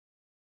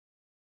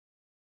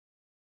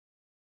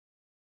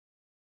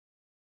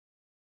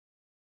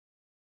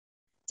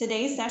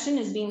Today's session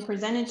is being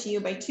presented to you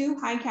by two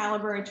high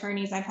caliber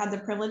attorneys I've had the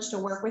privilege to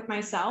work with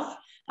myself.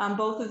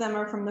 Both of them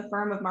are from the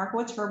firm of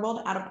Markowitz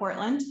Herbold out of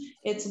Portland.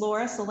 It's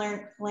Laura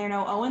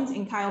Salerno Owens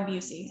and Kyle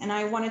Busse. And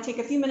I want to take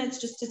a few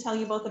minutes just to tell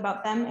you both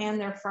about them and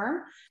their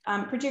firm,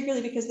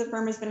 particularly because the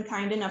firm has been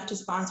kind enough to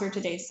sponsor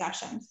today's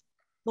session.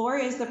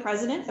 Laura is the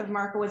president of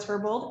Markowitz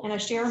Herbold and a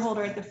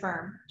shareholder at the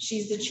firm.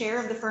 She's the chair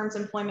of the firm's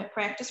employment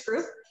practice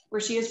group,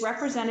 where she has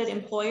represented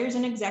employers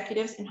and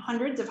executives in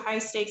hundreds of high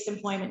stakes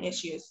employment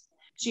issues.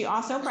 She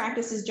also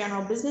practices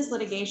general business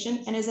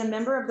litigation and is a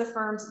member of the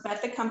firm's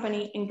Bet the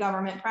Company and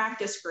government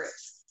practice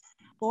groups.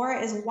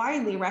 Laura is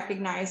widely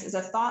recognized as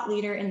a thought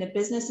leader in the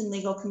business and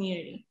legal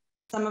community.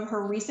 Some of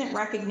her recent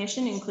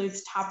recognition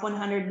includes Top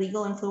 100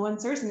 Legal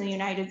Influencers in the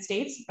United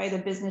States by the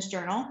Business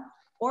Journal,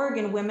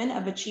 Oregon Women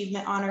of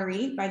Achievement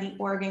honoree by the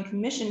Oregon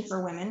Commission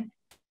for Women,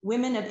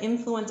 Women of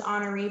Influence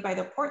honoree by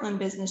the Portland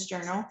Business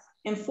Journal,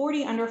 and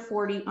 40 Under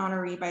 40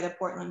 honoree by the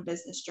Portland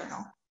Business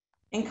Journal.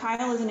 And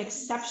Kyle is an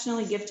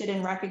exceptionally gifted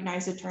and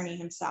recognized attorney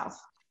himself.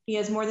 He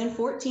has more than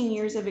 14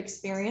 years of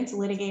experience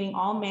litigating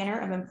all manner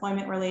of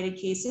employment-related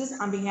cases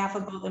on behalf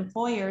of both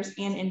employers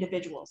and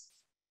individuals.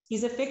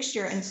 He's a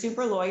fixture in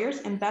Super Lawyers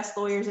and Best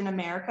Lawyers in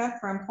America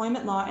for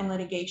employment law and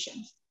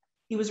litigation.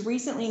 He was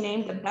recently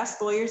named the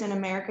Best Lawyers in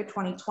America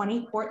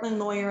 2020 Portland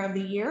Lawyer of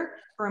the Year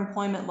for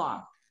employment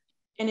law.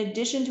 In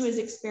addition to his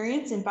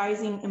experience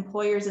advising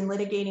employers in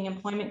litigating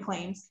employment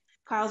claims,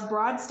 Kyle's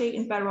broad state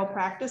and federal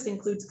practice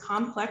includes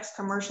complex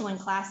commercial and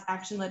class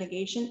action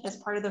litigation as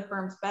part of the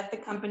firm's Bet the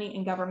Company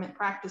and government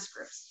practice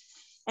groups.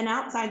 And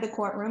outside the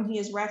courtroom, he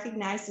is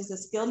recognized as a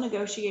skilled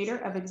negotiator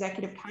of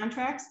executive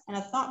contracts and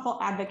a thoughtful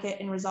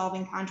advocate in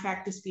resolving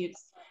contract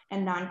disputes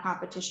and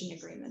non-competition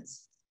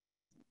agreements.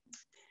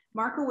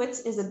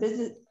 Markowitz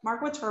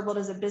Herbold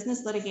is a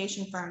business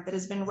litigation firm that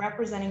has been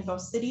representing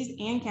both cities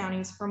and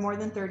counties for more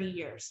than 30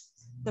 years.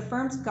 The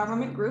firm's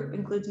government group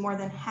includes more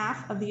than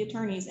half of the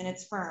attorneys in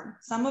its firm,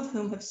 some of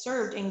whom have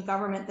served in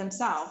government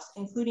themselves,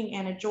 including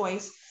Anna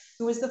Joyce,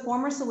 who was the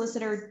former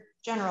Solicitor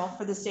General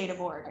for the state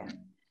of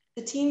Oregon.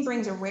 The team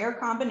brings a rare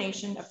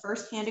combination of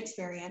firsthand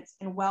experience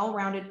and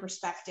well-rounded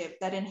perspective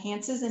that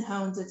enhances and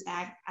hones its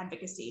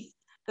advocacy.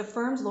 The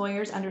firm's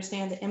lawyers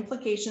understand the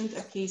implications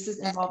of cases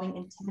involving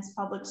intense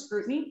public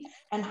scrutiny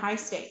and high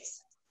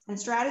stakes, and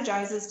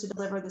strategizes to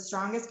deliver the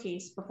strongest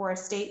case before a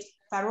state,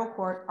 federal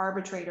court,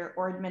 arbitrator,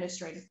 or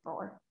administrative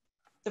court.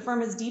 The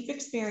firm has deep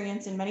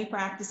experience in many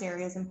practice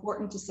areas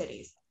important to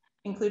cities,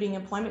 including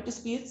employment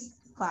disputes,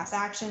 class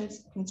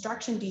actions,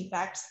 construction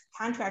defects,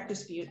 contract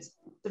disputes,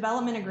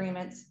 development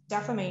agreements,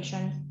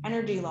 defamation,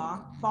 energy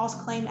law, False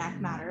Claim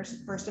Act matters,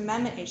 First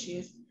Amendment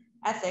issues,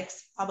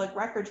 ethics, public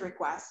records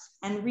requests,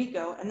 and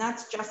RICO, and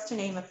that's just to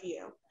name a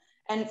few.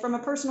 And from a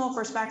personal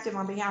perspective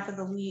on behalf of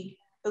the league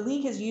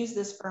has used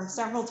this firm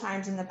several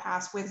times in the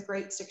past with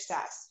great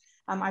success.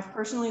 I've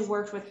personally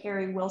worked with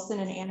Harry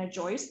Wilson and Anna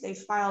Joyce. They've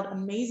filed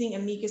amazing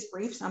amicus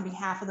briefs on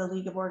behalf of the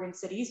League of Oregon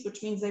Cities,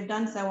 which means they've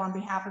done so on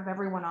behalf of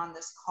everyone on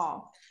this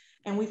call.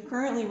 And we've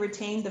currently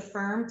retained the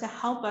firm to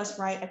help us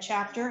write a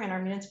chapter in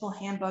our municipal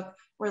handbook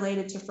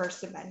related to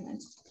First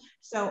Amendment.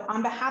 So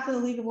on behalf of the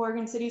League of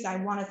Oregon Cities, I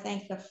want to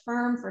thank the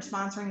firm for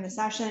sponsoring the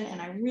session,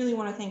 and I really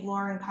want to thank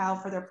Laura and Kyle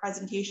for their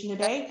presentation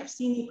today. I've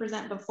seen you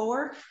present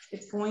before.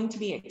 It's going to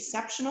be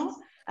exceptional.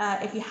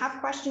 If you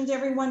have questions,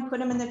 everyone, put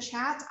them in the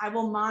chat. I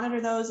will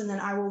monitor those, and then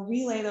I will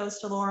relay those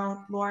to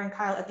Laura and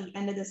Kyle at the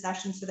end of the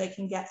session so they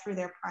can get through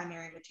their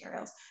primary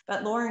materials.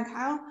 But Laura and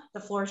Kyle, the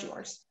floor is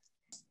yours.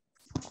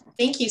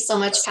 Thank you so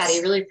much,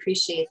 Patty. Really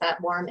appreciate that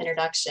warm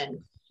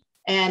introduction.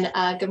 And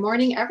good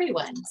morning,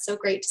 everyone. So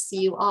great to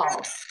see you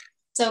all.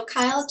 So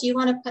Kyle, do you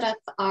want to put up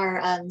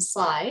our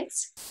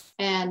slides?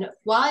 And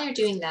while you're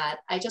doing that,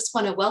 I just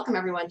want to welcome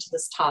everyone to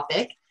this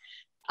topic.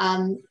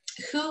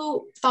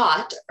 Who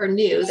thought or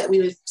knew that we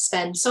would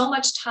spend so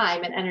much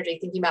time and energy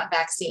thinking about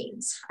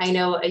vaccines? I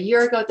know a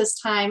year ago at this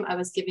time, I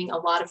was giving a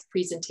lot of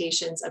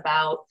presentations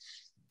about,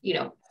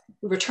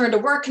 return to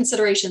work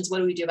considerations. What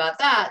do we do about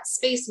that?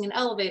 Spacing in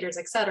elevators,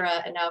 et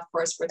cetera. And now, of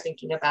course, we're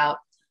thinking about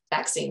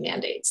vaccine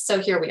mandates. So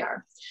here we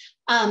are.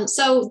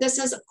 So this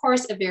is, of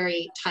course, a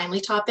very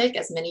timely topic.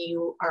 As many of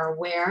you are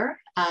aware,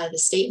 the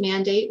state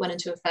mandate went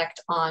into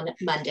effect on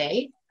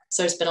Monday.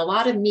 So there's been a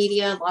lot of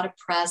media, a lot of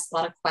press, a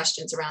lot of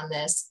questions around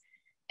this.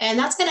 And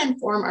that's going to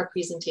inform our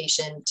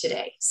presentation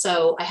today.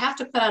 So I have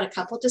to put out a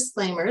couple of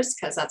disclaimers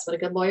because that's what a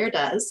good lawyer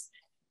does.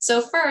 So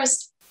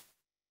first,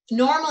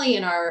 normally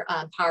in our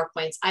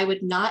PowerPoints, I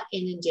would not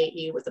inundate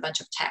you with a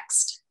bunch of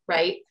text,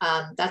 right?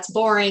 That's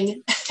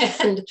boring.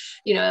 And,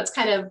 it's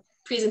kind of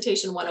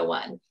presentation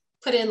 101.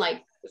 Put in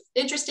like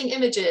interesting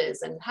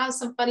images and have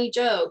some funny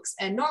jokes.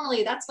 And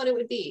normally that's what it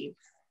would be.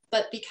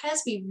 But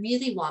because we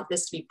really want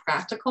this to be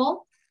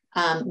practical,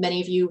 many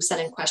of you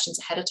sent in questions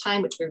ahead of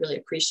time, which we really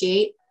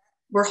appreciate.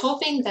 We're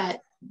hoping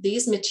that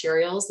these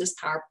materials, this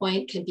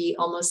PowerPoint, can be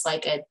almost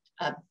like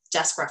a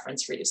desk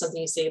reference for you,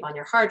 something you save on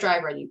your hard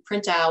drive or you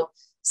print out.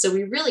 So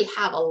we really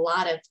have a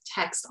lot of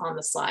text on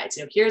the slides.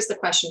 Here's the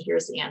question,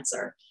 here's the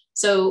answer.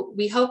 So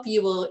we hope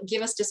you will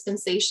give us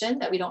dispensation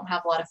that we don't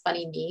have a lot of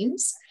funny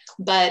memes,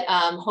 but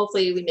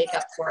hopefully we make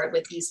up for it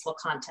with useful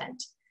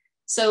content.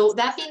 So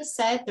that being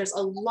said, there's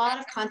a lot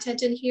of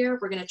content in here.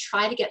 We're going to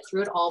try to get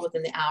through it all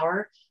within the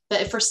hour.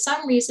 But if for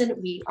some reason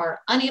we are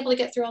unable to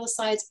get through all the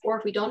slides, or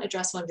if we don't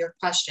address one of your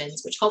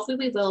questions, which hopefully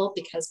we will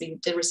because we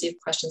did receive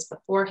questions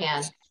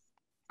beforehand,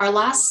 our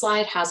last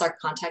slide has our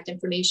contact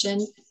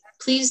information.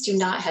 Please do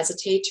not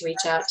hesitate to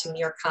reach out to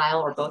me or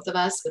Kyle or both of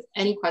us with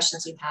any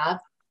questions you have.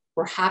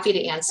 We're happy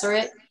to answer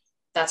it.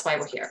 That's why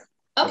we're here.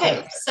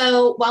 Okay,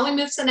 so while we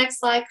move to the next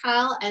slide,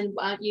 Kyle, and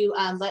why don't you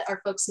let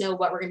our folks know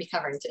what we're going to be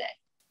covering today.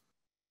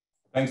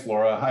 Thanks,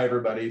 Laura. Hi,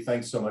 everybody.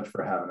 Thanks so much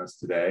for having us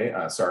today.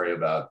 Sorry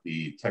about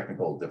the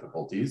technical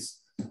difficulties.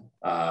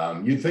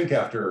 You'd think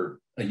after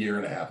a year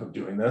and a half of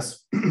doing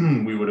this,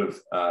 we would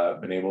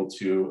have been able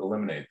to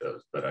eliminate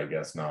those, but I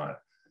guess not.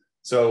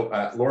 So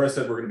Laura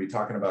said we're going to be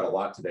talking about a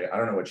lot today. I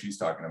don't know what she's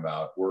talking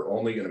about. We're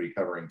only going to be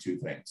covering two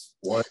things.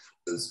 One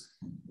is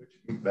which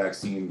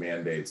vaccine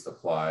mandates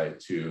apply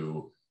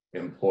to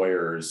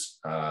employers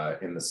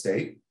in the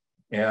state,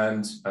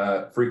 and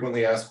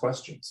frequently asked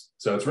questions.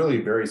 So it's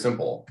really very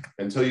simple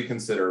until you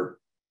consider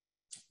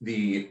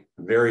the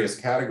various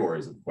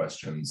categories of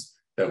questions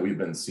that we've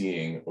been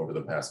seeing over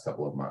the past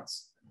couple of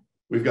months.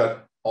 We've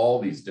got all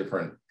these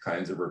different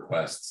kinds of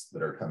requests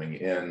that are coming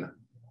in.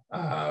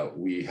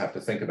 We have to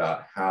think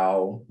about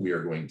how we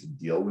are going to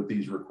deal with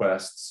these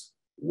requests,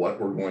 what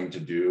we're going to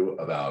do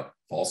about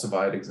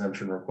falsified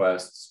exemption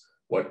requests,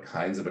 what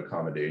kinds of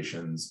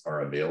accommodations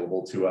are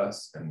available to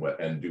us,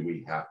 and do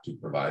we have to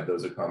provide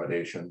those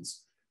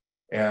accommodations?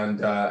 And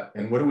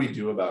what do we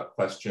do about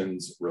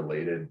questions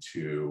related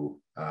to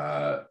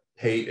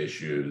pay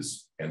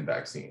issues and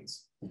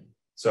vaccines?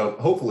 So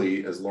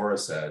hopefully, as Laura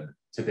said,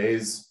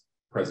 today's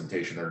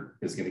presentation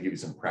is going to give you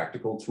some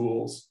practical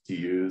tools to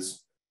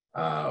use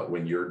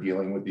when you're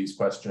dealing with these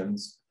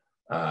questions.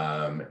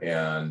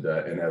 And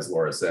as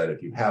Laura said,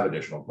 if you have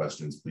additional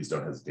questions, please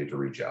don't hesitate to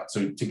reach out.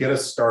 So to get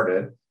us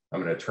started,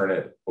 I'm going to turn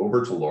it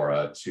over to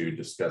Laura to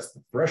discuss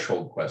the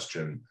threshold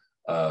question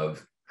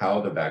of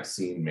how the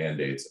vaccine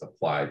mandates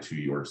apply to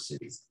your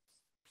city.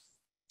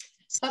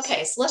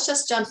 Okay, so let's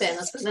just jump in.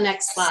 Let's put the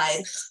next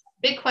slide.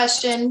 Big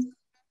question,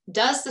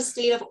 does the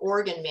state of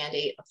Oregon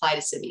mandate apply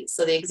to cities?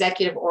 So the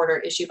executive order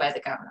issued by the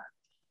governor.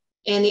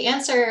 And the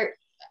answer,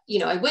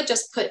 I would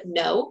just put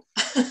no,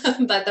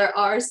 but there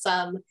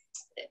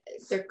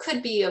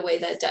could be a way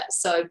that it does.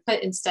 So I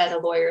put instead a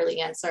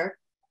lawyerly answer,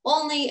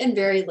 only in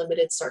very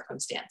limited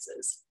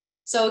circumstances.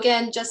 So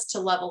again, just to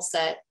level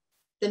set,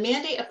 the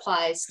mandate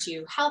applies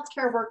to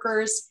healthcare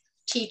workers,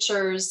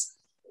 teachers,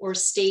 or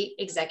state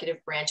executive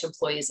branch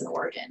employees in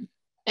Oregon.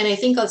 And I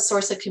think a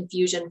source of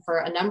confusion for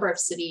a number of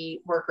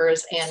city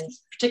workers, and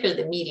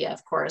particularly the media,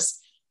 of course,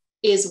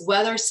 is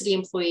whether city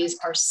employees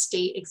are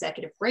state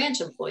executive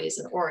branch employees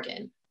in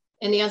Oregon.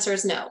 And the answer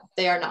is no,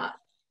 they are not.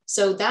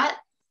 So that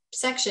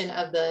section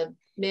of the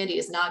mandate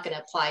is not going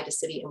to apply to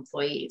city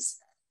employees.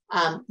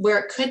 Where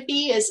it could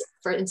be is,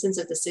 for instance,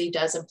 if the city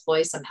does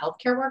employ some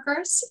healthcare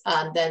workers,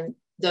 then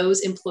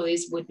those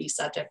employees would be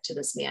subject to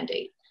this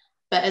mandate.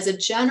 But as a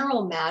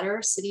general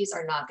matter, cities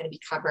are not going to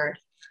be covered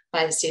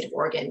by the state of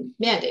Oregon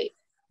mandate.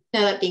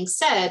 Now, that being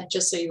said,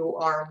 just so you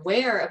are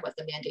aware of what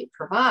the mandate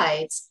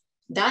provides,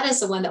 that is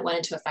the one that went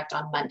into effect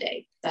on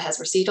Monday that has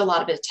received a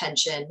lot of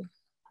attention.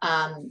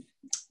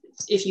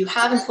 If you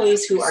have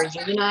employees who are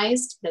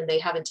unionized, then they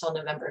have until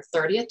November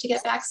 30th to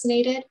get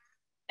vaccinated.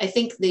 I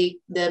think the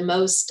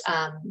most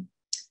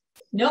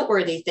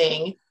noteworthy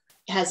thing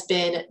has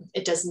been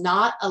it does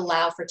not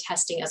allow for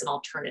testing as an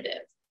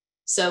alternative.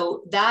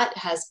 So that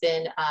has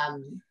been,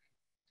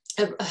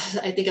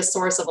 I think, a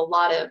source of a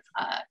lot of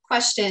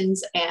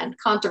questions and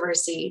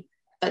controversy,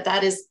 but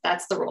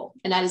that's the rule.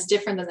 And that is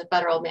different than the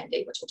federal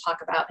mandate, which we'll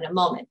talk about in a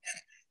moment.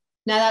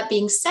 Now, that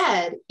being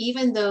said,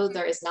 even though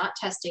there is not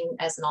testing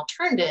as an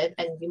alternative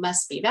and you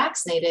must be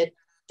vaccinated,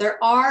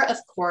 there are, of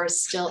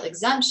course, still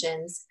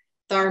exemptions.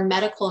 There are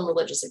medical and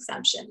religious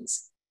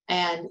exemptions.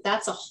 And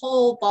that's a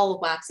whole ball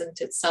of wax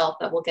into itself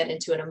that we'll get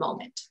into in a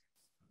moment.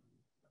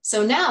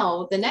 So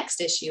now the next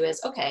issue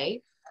is,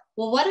 okay,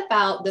 well, what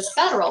about the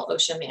federal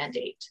OSHA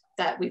mandate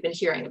that we've been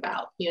hearing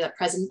about, that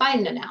President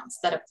Biden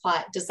announced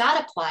does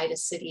that apply to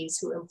cities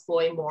who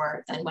employ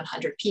more than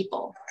 100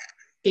 people?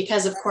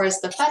 Because of course,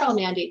 the federal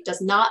mandate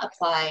does not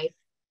apply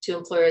to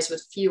employers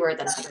with fewer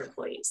than 100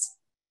 employees.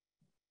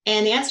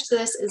 And the answer to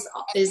this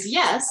is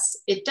yes,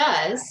 it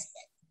does,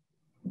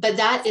 but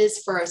that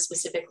is for a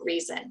specific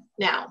reason.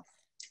 Now,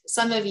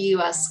 some of you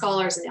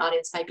scholars in the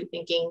audience might be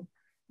thinking,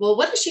 well,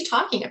 what is she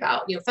talking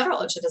about? Federal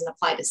OSHA doesn't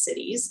apply to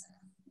cities.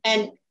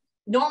 And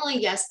normally,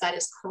 yes, that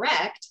is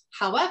correct.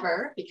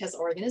 However, because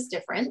Oregon is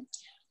different,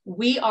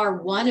 we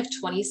are one of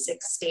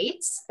 26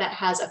 states that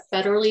has a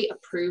federally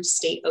approved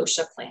state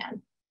OSHA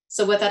plan.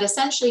 So what that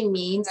essentially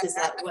means is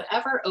that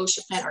whatever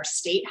OSHA plan our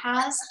state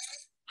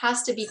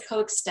has to be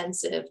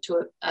coextensive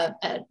to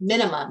a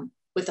minimum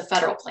with the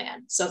federal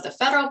plan. So if the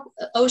federal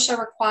OSHA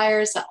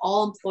requires that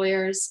all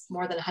employers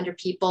more than 100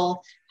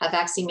 people have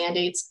vaccine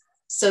mandates,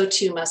 so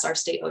too must our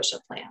state OSHA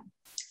plan.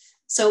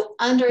 So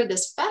under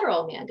this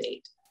federal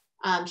mandate,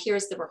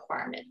 here's the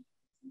requirement.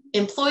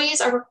 Employees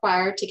are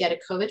required to get a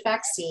COVID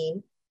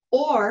vaccine,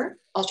 or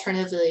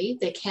alternatively,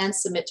 they can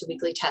submit to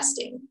weekly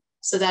testing.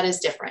 So that is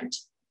different.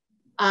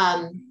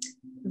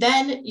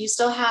 Then you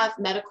still have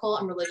medical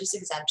and religious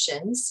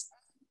exemptions.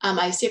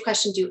 I see a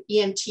question, do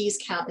EMTs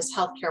count as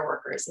healthcare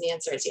workers? And the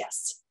answer is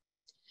yes.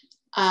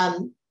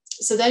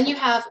 So then you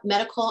have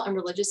medical and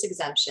religious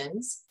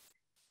exemptions,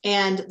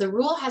 and the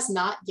rule has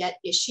not yet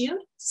issued.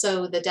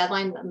 So the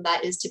deadline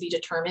that is to be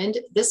determined,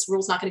 this rule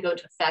is not going to go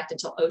into effect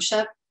until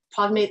OSHA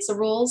promulgates the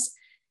rules.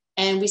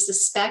 And we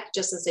suspect,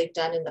 just as they've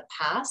done in the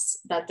past,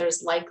 that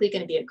there's likely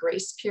going to be a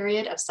grace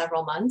period of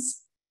several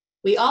months.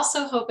 We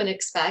also hope and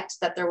expect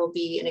that there will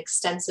be an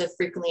extensive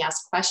frequently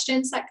asked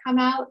questions that come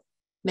out.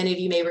 Many of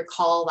you may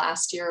recall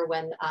last year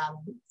when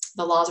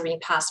the laws are being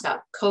passed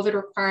about COVID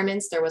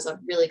requirements, there was a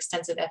really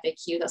extensive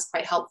FAQ that's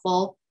quite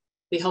helpful.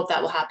 We hope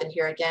that will happen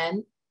here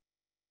again.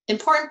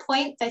 Important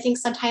point that I think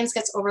sometimes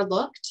gets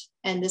overlooked,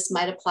 and this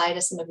might apply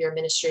to some of your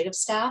administrative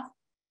staff.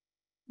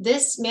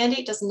 This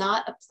mandate does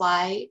not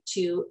apply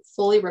to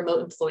fully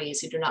remote employees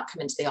who do not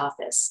come into the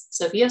office.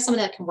 So if you have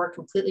someone that can work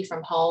completely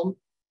from home,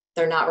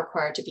 they're not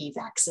required to be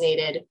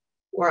vaccinated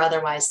or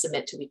otherwise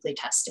submit to weekly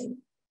testing.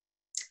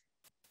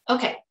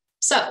 Okay,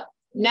 so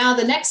now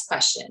the next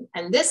question,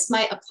 and this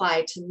might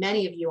apply to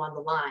many of you on the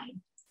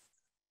line.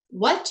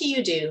 What do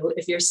you do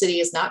if your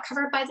city is not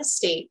covered by the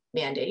state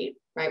mandate,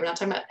 right? We're not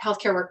talking about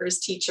healthcare workers,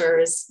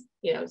 teachers,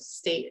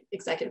 state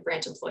executive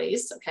branch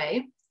employees,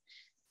 okay?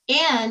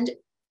 And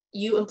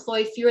you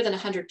employ fewer than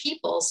 100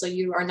 people, so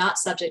you are not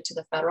subject to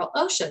the federal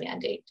OSHA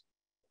mandate.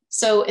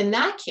 So in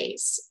that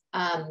case,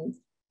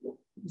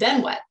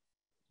 then what?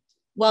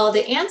 Well,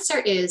 the answer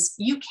is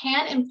you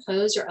can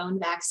impose your own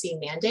vaccine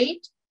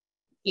mandate.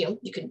 You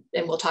can,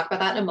 and we'll talk about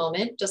that in a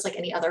moment, just like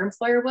any other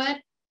employer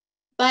would,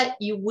 but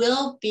you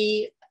will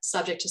be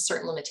subject to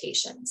certain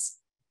limitations.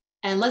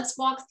 And let's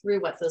walk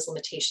through what those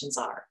limitations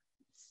are.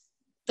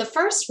 The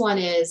first one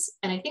is,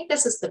 and I think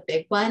this is the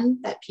big one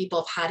that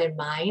people have had in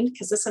mind,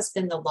 because this has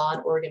been the law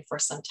in Oregon for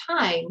some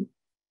time,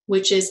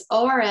 which is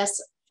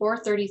ORS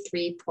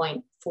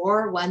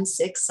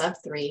 433.416 sub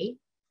 3,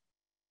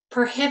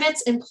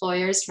 prohibits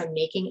employers from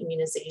making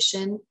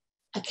immunization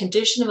a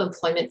condition of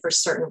employment for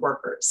certain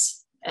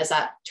workers, as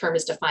that term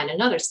is defined in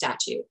another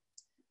statute.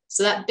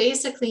 So that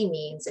basically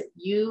means that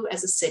you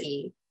as a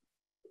city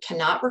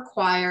cannot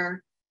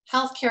require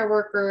healthcare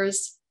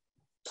workers,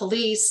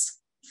 police,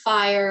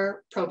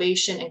 fire,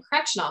 probation, and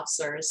correction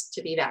officers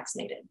to be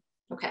vaccinated.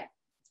 Okay.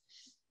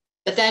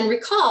 But then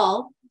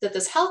recall that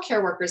this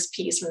healthcare workers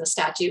piece from the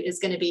statute is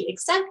going to be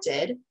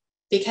exempted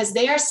because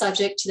they are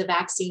subject to the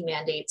vaccine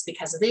mandates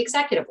because of the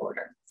executive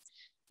order.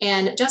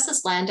 And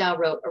Justice Landau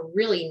wrote a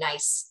really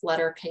nice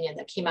letter opinion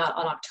that came out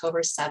on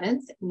October 7th.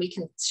 And we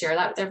can share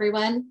that with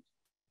everyone,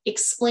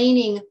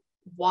 explaining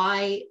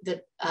why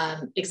the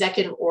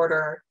executive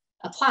order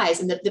applies.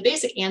 And the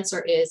basic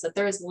answer is that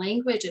there is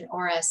language in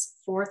ORS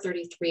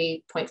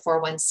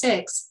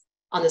 433.416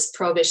 on this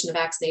prohibition of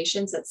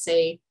vaccinations that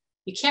say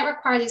you can't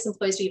require these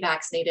employees to be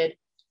vaccinated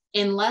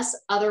unless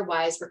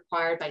otherwise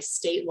required by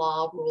state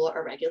law, rule,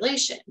 or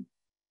regulation.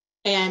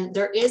 And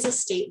there is a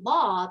state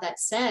law that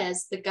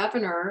says the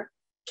governor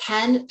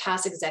can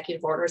pass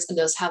executive orders and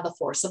those have the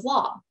force of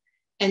law.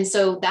 And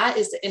so that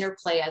is the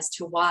interplay as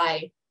to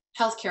why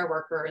healthcare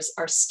workers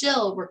are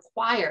still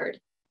required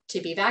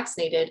to be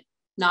vaccinated,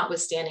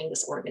 notwithstanding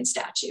this Oregon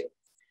statute.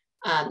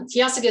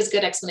 He also gives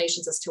good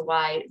explanations as to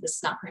why this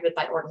is not prohibited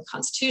by Oregon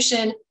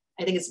Constitution.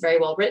 I think it's very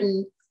well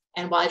written.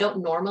 And while I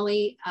don't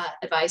normally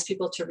advise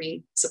people to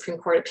read Supreme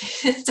Court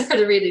opinions or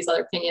to read these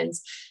other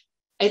opinions,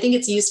 I think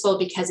it's useful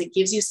because it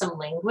gives you some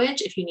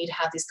language if you need to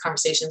have these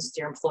conversations with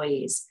your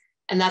employees.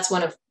 And that's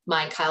one of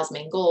mine, Kyle's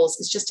main goals,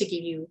 is just to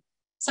give you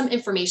some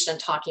information and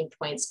talking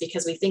points,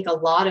 because we think a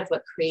lot of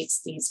what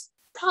creates these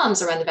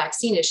problems around the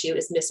vaccine issue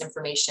is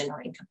misinformation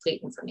or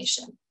incomplete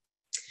information.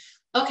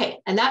 Okay,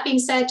 and that being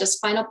said, just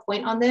final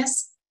point on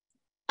this,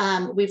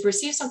 we've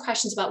received some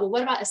questions about, well,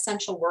 what about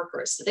essential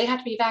workers? Do they have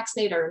to be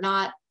vaccinated or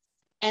not?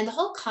 And the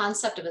whole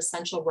concept of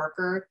essential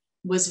worker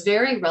was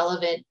very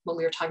relevant when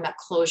we were talking about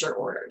closure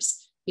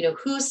orders.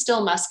 Who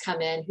still must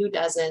come in, who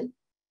doesn't,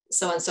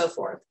 so on and so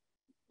forth.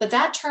 But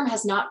that term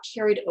has not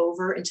carried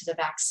over into the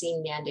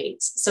vaccine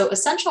mandates. So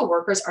essential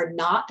workers are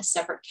not a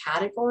separate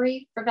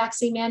category for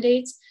vaccine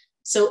mandates.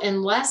 So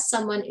unless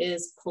someone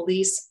is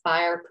police,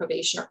 fire,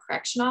 probation, or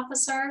correction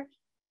officer,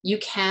 you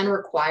can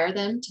require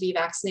them to be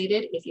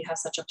vaccinated if you have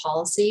such a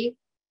policy.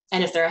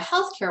 And if they're a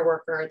healthcare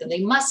worker, then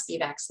they must be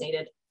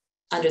vaccinated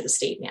under the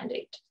state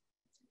mandate.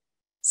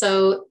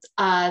 So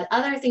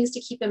other things to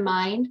keep in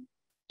mind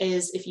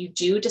is if you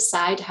do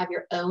decide to have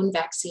your own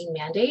vaccine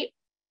mandate,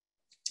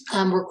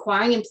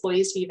 requiring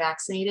employees to be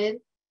vaccinated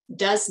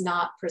does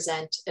not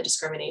present a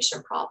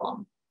discrimination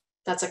problem.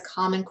 That's a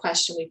common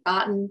question we've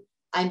gotten.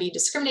 I'm being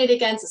discriminated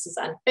against, this is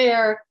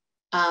unfair.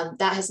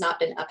 That has not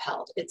been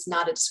upheld. It's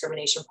not a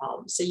discrimination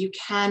problem. So you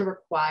can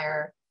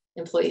require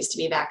employees to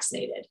be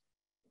vaccinated.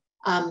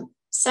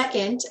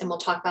 Second, and we'll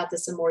talk about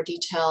this in more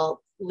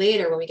detail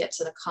later when we get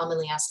to the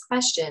commonly asked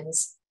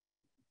questions,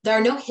 there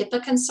are no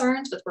HIPAA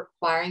concerns with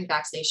requiring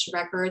vaccination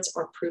records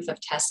or proof of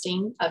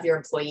testing of your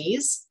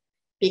employees,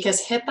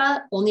 because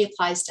HIPAA only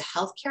applies to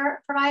healthcare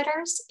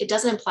providers. It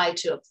doesn't apply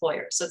to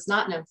employers. So it's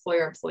not an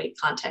employer-employee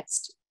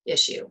context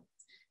issue,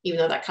 even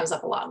though that comes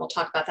up a lot. And we'll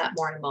talk about that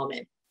more in a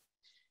moment.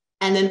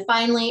 And then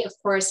finally, of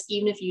course,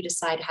 even if you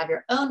decide to have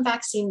your own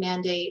vaccine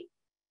mandate,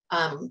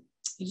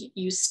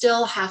 you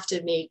still have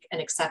to make an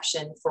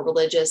exception for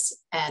religious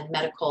and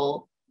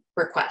medical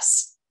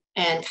requests.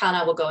 And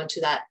Kana will go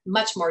into that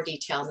much more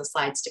detail in the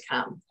slides to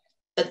come.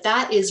 But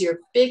that is your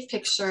big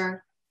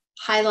picture,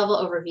 high level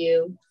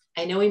overview.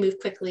 I know we move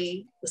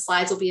quickly. The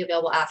slides will be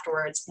available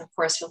afterwards. And of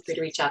course, feel free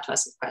to reach out to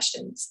us with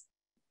questions.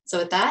 So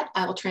with that,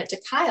 I will turn it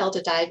to Kyle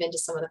to dive into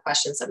some of the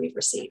questions that we've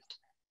received.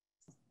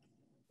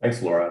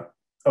 Thanks, Laura.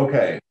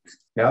 Okay,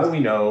 now that we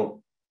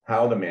know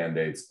how the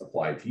mandates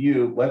apply to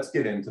you, let's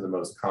get into the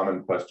most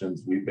common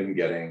questions we've been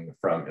getting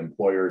from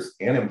employers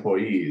and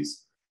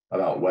employees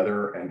about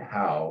whether and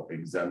how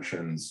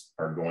exemptions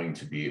are going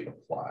to be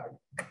applied.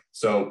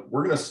 So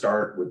we're going to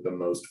start with the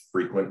most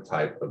frequent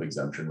type of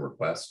exemption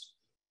request,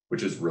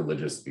 which is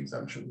religious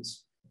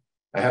exemptions.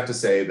 I have to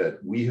say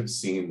that we have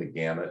seen the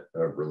gamut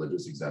of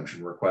religious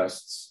exemption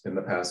requests in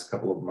the past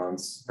couple of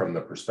months from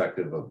the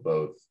perspective of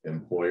both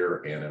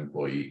employer and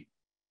employee.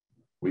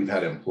 We've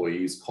had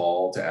employees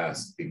call to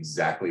ask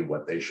exactly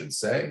what they should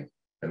say,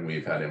 and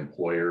we've had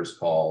employers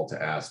call to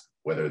ask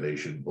whether they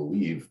should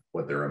believe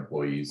what their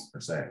employees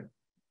are saying.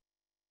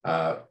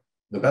 The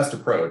best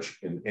approach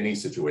in any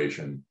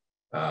situation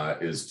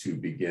is to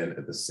begin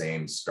at the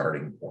same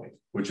starting point,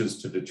 which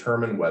is to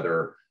determine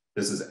whether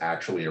this is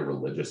actually a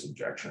religious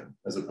objection,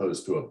 as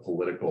opposed to a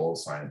political,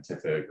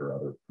 scientific, or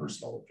other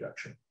personal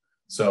objection.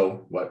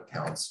 So what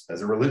counts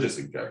as a religious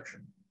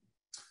objection?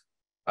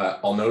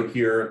 I'll note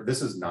here,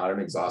 this is not an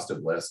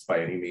exhaustive list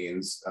by any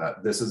means.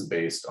 This is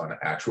based on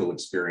actual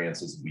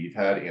experiences we've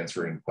had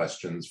answering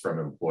questions from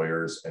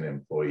employers and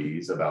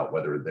employees about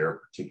whether their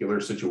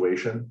particular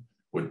situation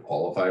would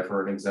qualify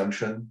for an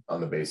exemption on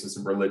the basis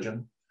of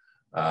religion.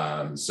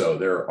 So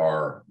there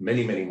are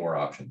many, many more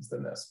options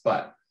than this,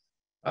 but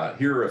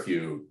here are a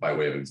few by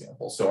way of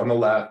example. So on the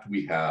left,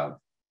 we have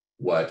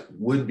what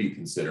would be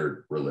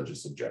considered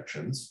religious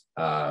objections,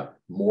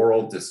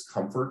 moral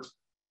discomfort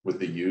with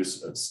the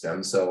use of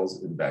stem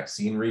cells in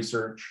vaccine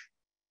research,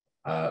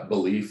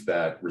 belief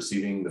that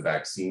receiving the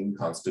vaccine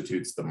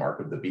constitutes the mark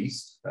of the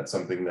beast. That's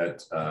something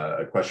that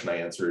a question I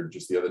answered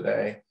just the other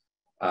day.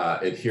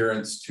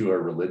 Adherence to a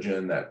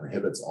religion that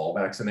prohibits all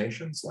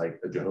vaccinations, like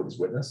a Jehovah's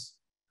Witness.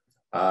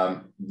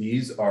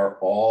 These are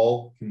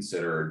all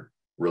considered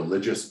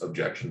religious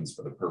objections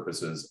for the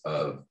purposes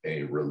of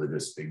a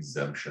religious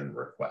exemption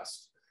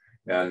request.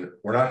 And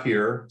we're not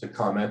here to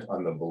comment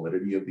on the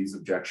validity of these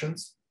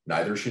objections.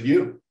 Neither should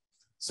you.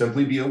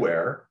 Simply be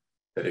aware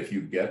that if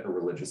you get a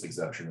religious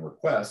exemption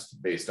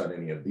request based on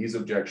any of these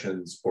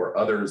objections or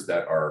others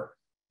that are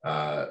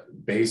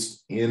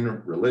based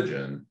in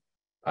religion,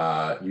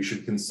 you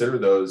should consider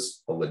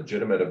those a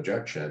legitimate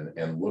objection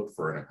and look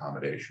for an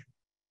accommodation.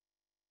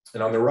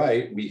 And on the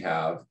right, we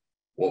have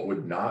what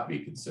would not be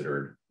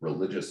considered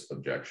religious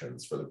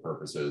objections for the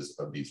purposes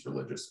of these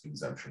religious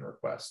exemption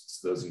requests.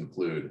 Those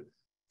include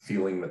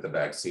feeling that the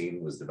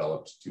vaccine was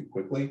developed too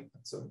quickly.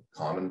 That's a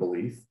common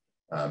belief,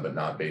 but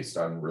not based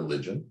on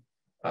religion.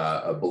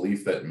 A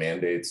belief that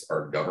mandates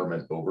are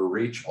government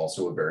overreach,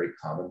 also a very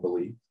common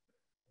belief.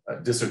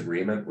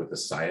 Disagreement with the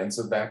science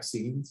of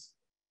vaccines,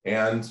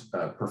 and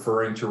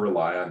preferring to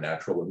rely on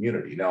natural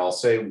immunity. Now, I'll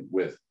say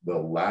with the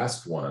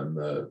last one,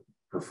 the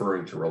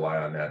preferring to rely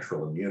on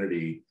natural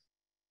immunity,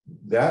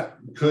 that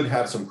could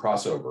have some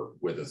crossover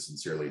with a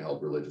sincerely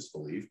held religious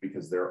belief,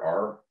 because there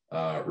are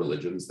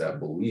religions that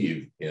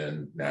believe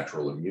in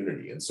natural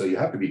immunity. And so you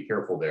have to be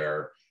careful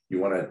there. You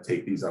want to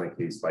take these on a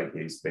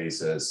case-by-case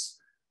basis.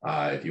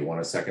 If you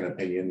want a second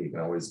opinion, you can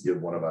always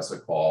give one of us a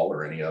call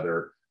or any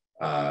other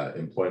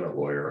employment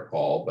lawyer a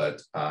call,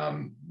 but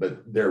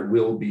there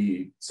will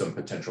be some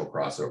potential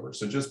crossover.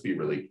 So just be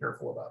really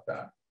careful about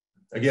that.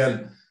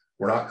 Again,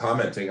 we're not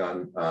commenting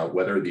on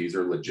whether these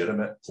are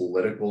legitimate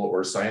political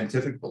or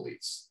scientific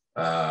beliefs,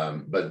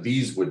 but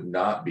these would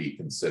not be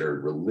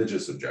considered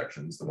religious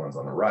objections, the ones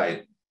on the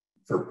right,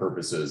 for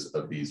purposes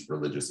of these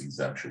religious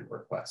exemption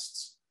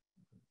requests.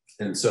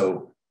 And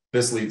so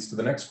this leads to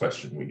the next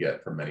question we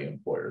get from many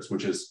employers,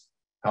 which is,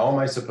 how am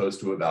I supposed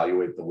to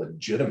evaluate the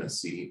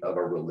legitimacy of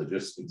a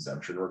religious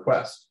exemption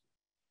request?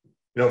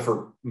 You know,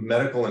 for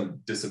medical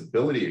and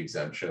disability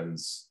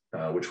exemptions,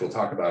 which we'll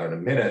talk about in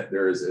a minute,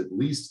 there is at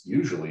least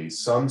usually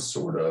some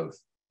sort of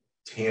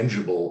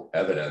tangible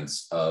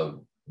evidence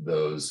of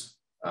those,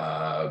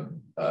 of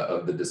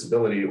the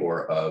disability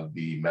or of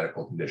the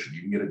medical condition.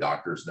 You can get a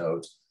doctor's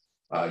note.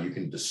 You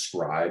can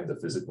describe the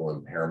physical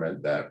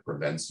impairment that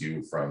prevents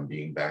you from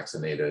being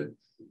vaccinated.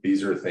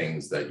 These are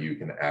things that you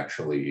can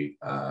actually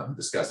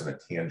discuss in a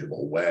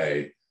tangible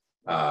way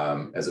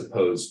as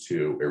opposed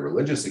to a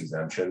religious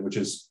exemption, which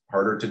is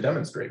harder to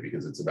demonstrate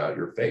because it's about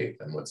your faith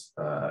and what's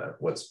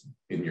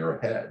in your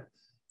head.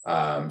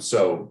 How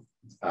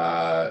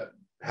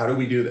do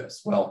we do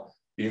this? Well,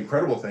 the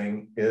incredible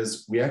thing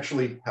is we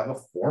actually have a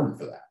form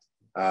for that.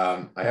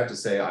 I have to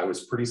say I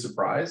was pretty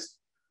surprised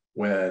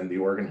when the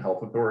Oregon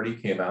Health Authority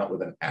came out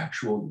with an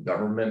actual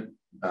government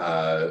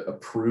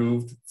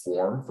approved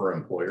form for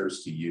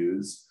employers to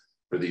use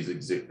for these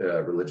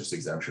religious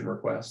exemption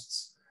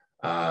requests.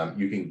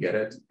 You can get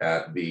it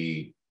at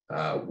the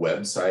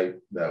website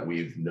that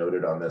we've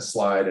noted on this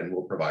slide, and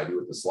we'll provide you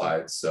with the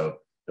slides. So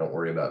don't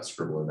worry about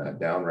scribbling that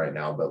down right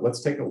now, but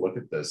let's take a look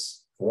at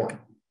this form.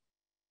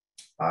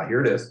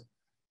 Here it is.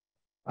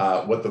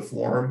 What the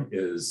form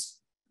is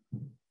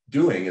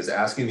doing is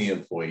asking the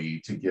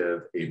employee to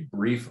give a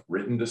brief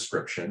written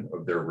description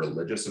of their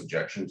religious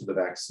objection to the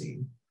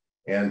vaccine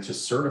and to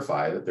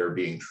certify that they're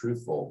being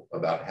truthful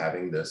about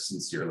having this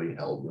sincerely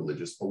held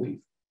religious belief.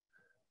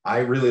 I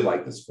really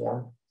like this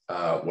form.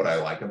 What I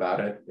like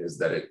about it is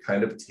that it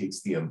kind of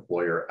takes the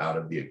employer out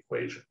of the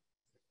equation.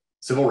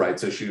 Civil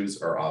rights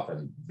issues are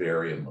often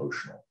very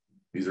emotional.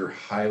 These are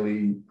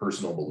highly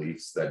personal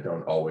beliefs that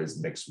don't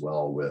always mix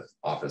well with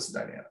office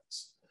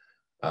dynamics.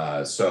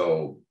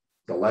 So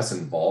the less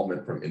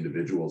involvement from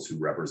individuals who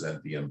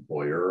represent the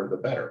employer, the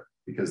better,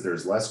 because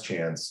there's less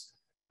chance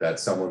that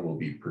someone will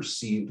be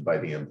perceived by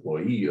the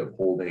employee of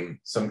holding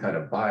some kind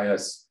of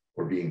bias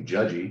or being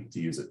judgy, to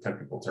use a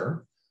technical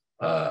term,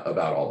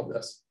 about all of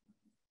this.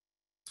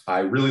 I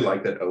really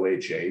like that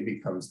OHA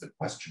becomes the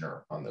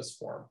questioner on this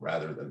form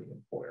rather than the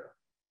employer.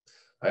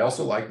 I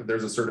also like that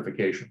there's a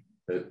certification.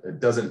 It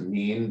doesn't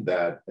mean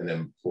that an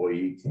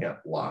employee can't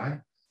lie,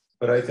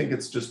 but I think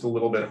it's just a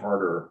little bit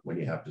harder when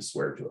you have to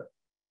swear to it.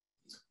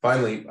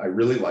 Finally, I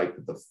really like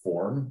that the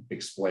form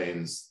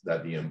explains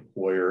that the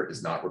employer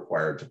is not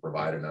required to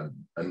provide an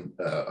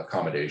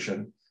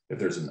accommodation if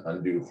there's an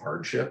undue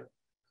hardship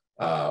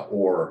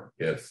or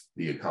if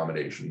the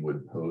accommodation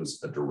would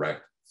pose a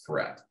direct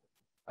threat.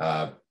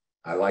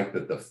 I like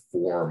that the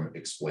form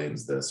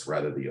explains this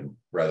rather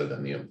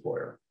than the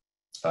employer.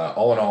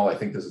 All in all, I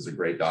think this is a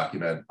great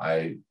document.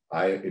 I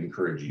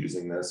encourage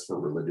using this for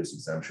religious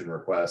exemption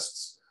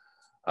requests.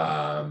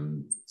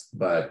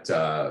 But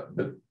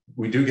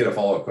we do get a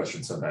follow-up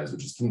question sometimes,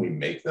 which is, can we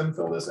make them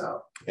fill this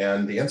out?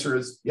 And the answer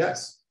is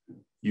yes,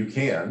 you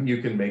can.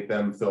 You can make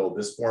them fill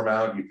this form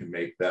out. You can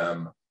make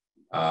them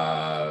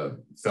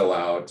fill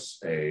out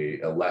a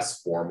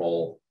less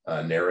formal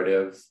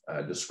narrative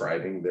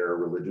describing their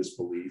religious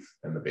belief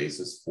and the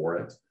basis for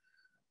it.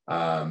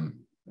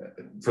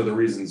 For the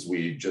reasons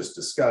we just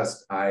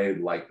discussed, I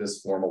like this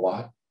form a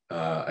lot.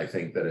 I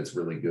think that it's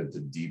really good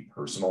to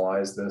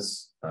depersonalize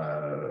this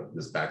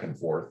back and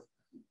forth.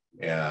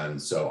 And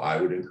so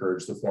I would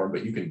encourage the form,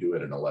 but you can do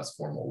it in a less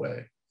formal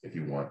way if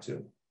you want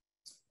to.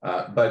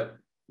 But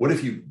what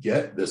if you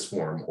get this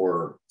form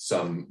or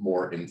some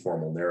more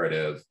informal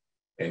narrative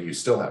and you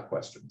still have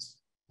questions?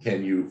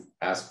 Can you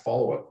ask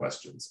follow-up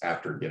questions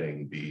after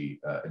getting the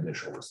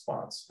initial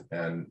response?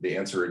 And the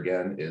answer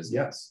again is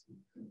yes.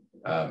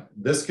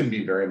 This can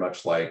be very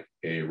much like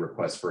a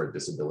request for a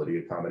disability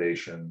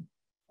accommodation.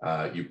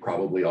 You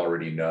probably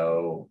already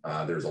know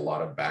there's a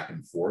lot of back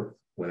and forth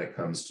when it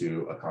comes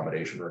to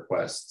accommodation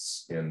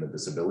requests in the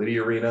disability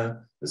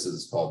arena. This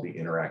is called the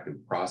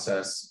interactive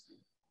process.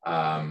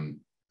 The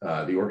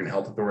Oregon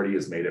Health Authority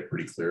has made it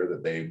pretty clear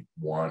that they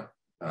want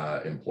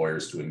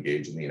employers to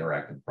engage in the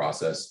interactive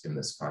process in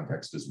this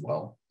context as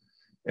well.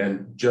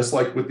 And just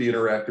like with the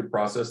interactive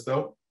process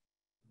though,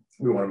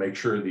 we want to make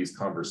sure these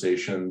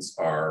conversations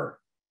are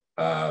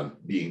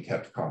being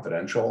kept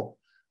confidential.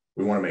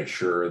 We want to make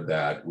sure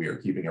that we are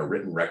keeping a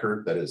written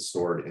record that is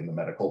stored in the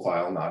medical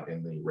file, not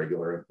in the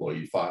regular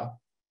employee file.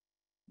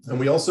 And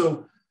we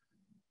also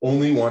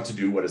only want to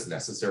do what is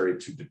necessary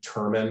to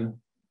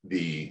determine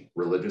the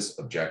religious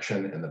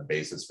objection and the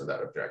basis for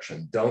that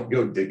objection. Don't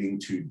go digging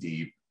too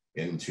deep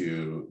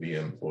into the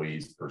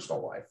employee's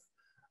personal life.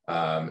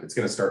 It's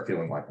going to start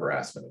feeling like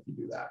harassment if you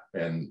do that.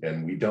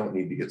 And we don't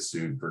need to get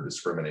sued for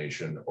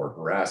discrimination or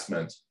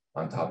harassment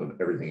on top of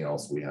everything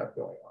else we have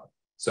going on.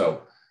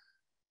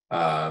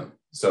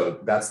 So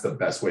that's the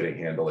best way to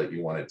handle it.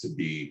 You want it to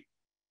be,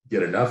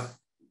 get enough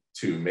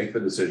to make the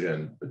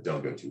decision, but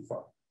don't go too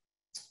far.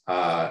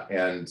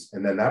 And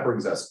then that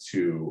brings us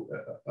to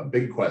a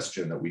big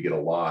question that we get a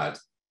lot,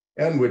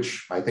 and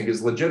which I think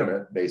is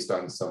legitimate based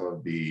on some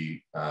of the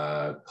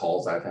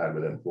calls I've had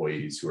with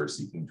employees who are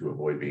seeking to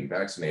avoid being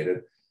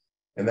vaccinated.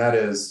 And that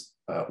is,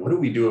 what do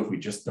we do if we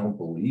just don't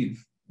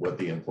believe what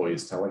the employee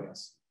is telling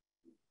us?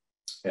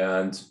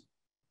 And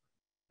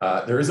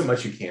there isn't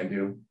much you can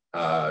do.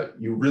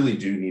 You really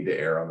do need to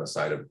err on the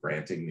side of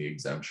granting the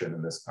exemption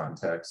in this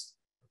context.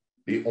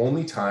 The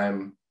only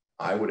time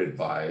I would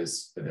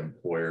advise an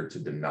employer to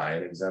deny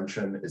an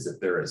exemption is if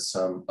there is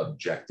some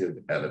objective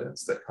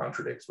evidence that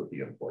contradicts what the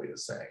employee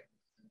is saying.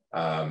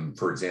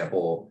 For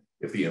example,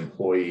 if the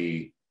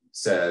employee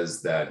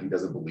says that he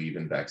doesn't believe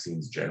in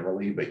vaccines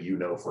generally, but you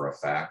know for a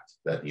fact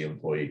that the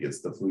employee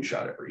gets the flu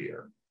shot every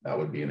year, that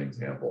would be an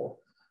example.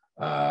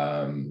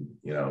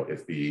 You know,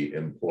 if the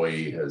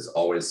employee has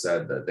always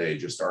said that they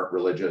just aren't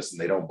religious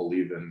and they don't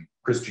believe in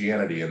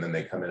Christianity, and then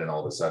they come in and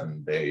all of a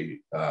sudden they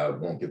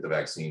won't get the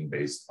vaccine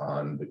based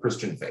on the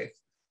Christian faith,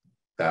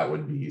 that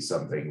would be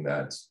something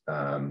that,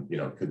 you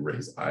know, could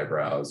raise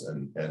eyebrows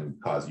and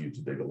cause you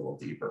to dig a little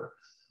deeper.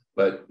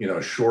 But, you know,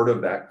 short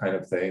of that kind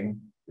of thing,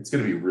 it's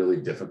going to be really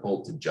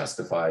difficult to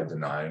justify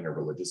denying a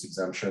religious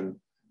exemption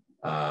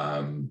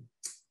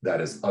that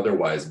is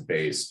otherwise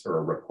based, or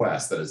a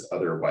request that is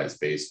otherwise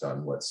based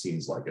on what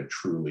seems like a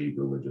truly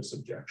religious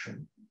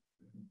objection.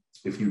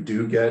 If you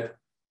do get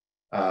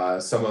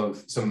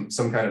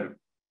some kind of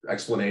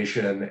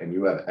explanation and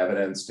you have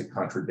evidence to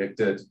contradict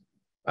it,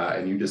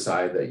 and you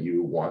decide that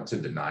you want to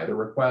deny the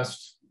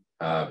request,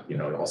 you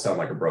know, I'll sound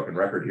like a broken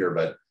record here,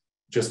 but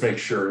just make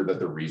sure that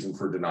the reason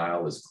for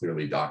denial is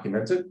clearly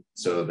documented,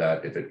 so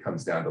that if it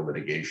comes down to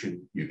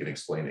litigation, you can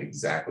explain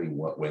exactly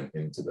what went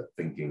into the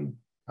thinking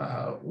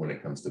when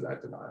it comes to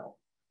that denial.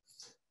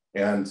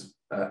 And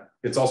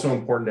it's also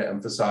important to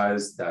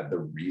emphasize that the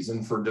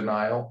reason for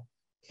denial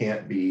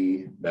can't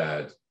be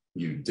that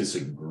you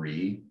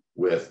disagree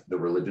with the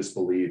religious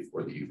belief,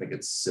 or that you think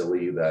it's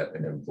silly that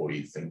an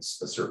employee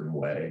thinks a certain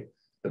way.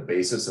 The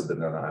basis of the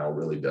denial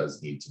really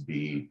does need to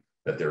be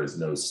that there is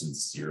no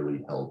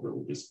sincerely held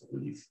religious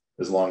belief,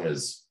 as long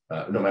as,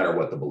 no matter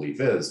what the belief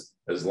is,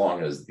 as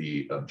long as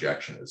the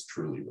objection is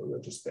truly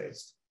religious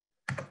based.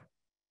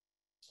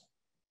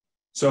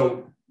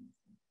 So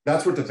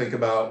that's what to think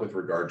about with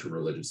regard to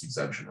religious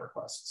exemption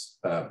requests.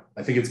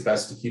 I think it's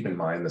best to keep in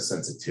mind the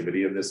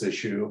sensitivity of this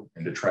issue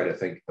and to try to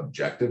think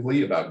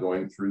objectively about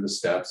going through the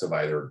steps of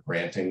either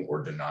granting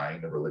or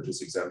denying the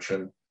religious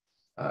exemption.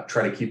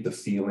 Try to keep the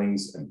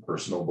feelings and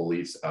personal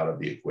beliefs out of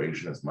the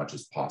equation as much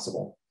as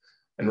possible.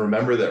 And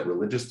remember that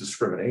religious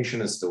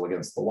discrimination is still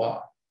against the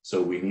law.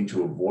 So we need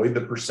to avoid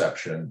the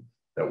perception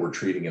that we're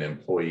treating an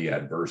employee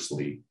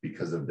adversely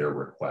because of their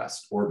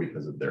request or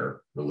because of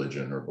their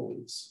religion or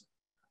beliefs.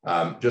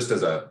 Just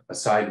as a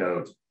side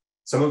note,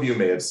 some of you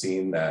may have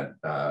seen that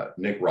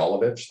Nick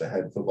Rolovich, the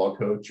head football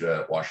coach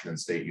at Washington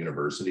State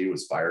University,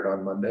 was fired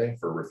on Monday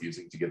for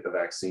refusing to get the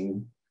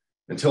vaccine.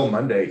 Until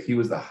Monday, he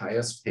was the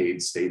highest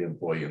paid state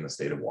employee in the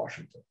state of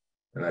Washington.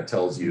 And that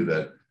tells you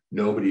that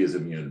nobody is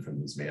immune from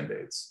these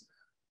mandates.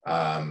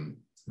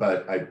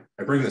 But I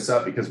bring this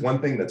up because one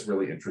thing that's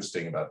really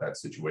interesting about that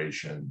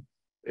situation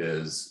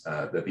is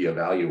that the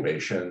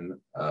evaluation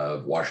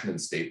of Washington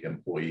State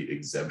employee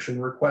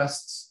exemption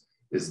requests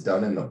is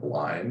done in the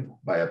blind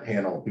by a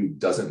panel who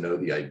doesn't know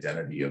the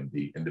identity of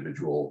the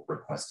individual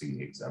requesting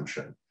the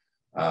exemption.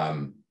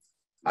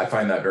 I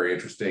find that very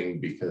interesting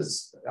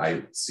because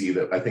I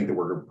think that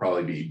we're going to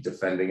probably be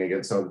defending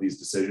against some of these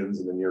decisions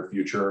in the near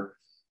future.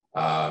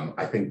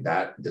 I think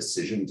that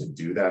decision to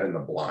do that in the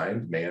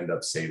blind may end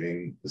up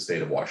saving the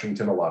state of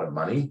Washington a lot of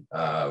money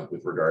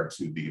with regard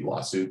to the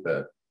lawsuit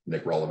that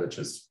Nick Rolovich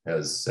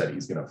has said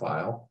he's going to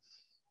file.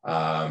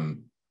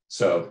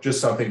 So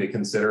just something to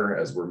consider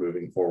as we're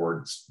moving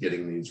forward,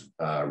 getting these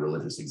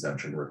religious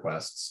exemption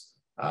requests.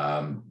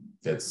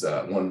 It's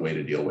one way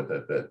to deal with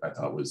it that I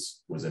thought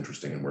was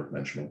interesting and worth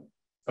mentioning.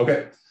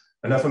 Okay,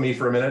 enough of me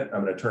for a minute.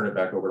 I'm going to turn it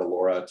back over to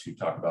Laura to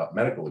talk about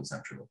medical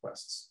exemption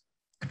requests.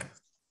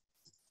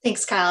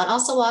 Thanks, Kyle. And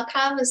also, while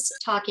Kyle was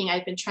talking,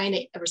 I've been trying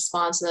to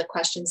respond to the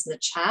questions in the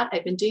chat.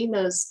 I've been doing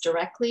those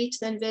directly to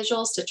the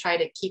individuals to try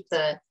to keep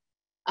the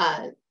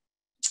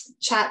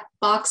chat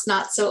box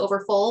not so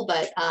overfull.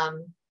 But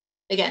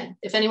again,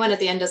 if anyone at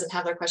the end doesn't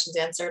have their questions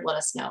answered, let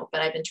us know.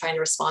 But I've been trying to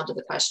respond to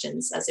the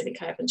questions as they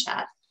become up in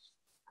chat.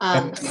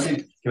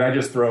 Can I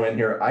just throw in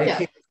here? I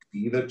can't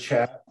see the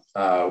chat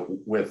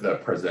with the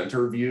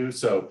presenter view,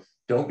 so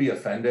don't be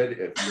offended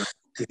if you're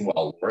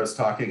while Laura's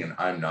talking and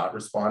I'm not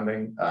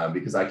responding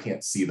because I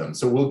can't see them.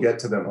 So we'll get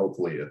to them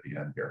hopefully at the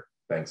end here.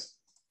 Thanks.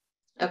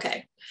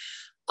 Okay.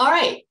 All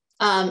right.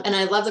 And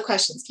I love the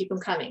questions. Keep them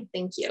coming.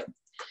 Thank you.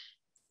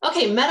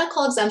 Okay,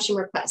 medical exemption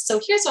requests. So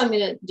here's what I'm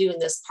going to do in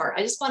this part.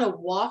 I just want to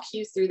walk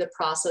you through the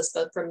process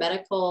both for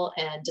medical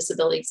and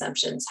disability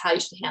exemptions, how you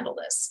should handle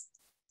this.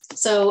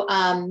 So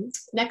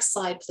next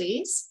slide,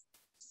 please.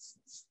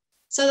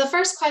 So the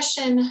first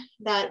question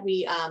that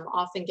we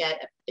often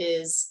get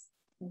is,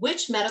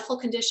 which medical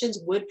conditions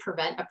would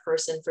prevent a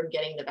person from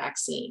getting the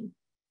vaccine?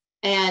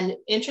 And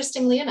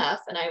interestingly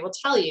enough, and I will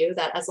tell you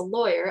that as a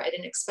lawyer, I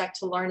didn't expect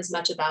to learn as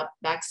much about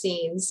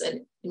vaccines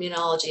and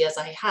immunology as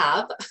I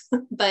have,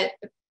 but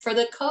for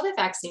the COVID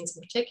vaccines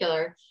in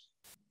particular,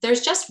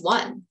 there's just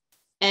one,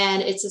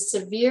 and it's a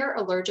severe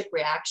allergic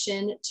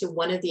reaction to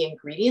one of the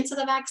ingredients of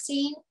the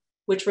vaccine,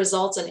 which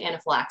results in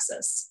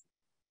anaphylaxis.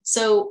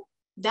 So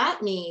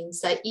that means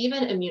that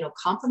even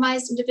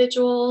immunocompromised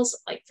individuals,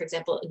 like for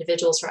example,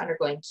 individuals who are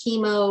undergoing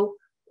chemo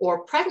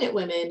or pregnant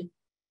women,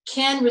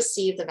 can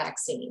receive the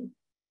vaccine.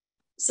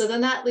 So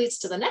then that leads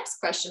to the next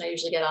question I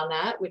usually get on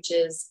that, which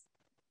is,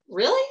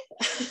 really?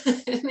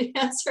 And the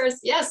answer is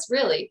yes,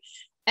 really.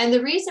 And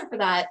the reason for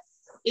that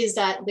is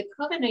that the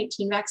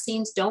COVID-19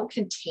 vaccines don't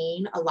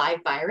contain a live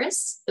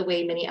virus the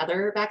way many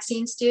other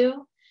vaccines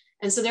do.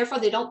 And so therefore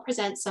they don't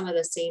present some of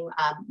the same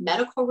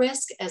medical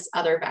risk as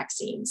other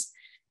vaccines.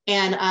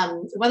 And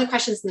one of the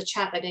questions in the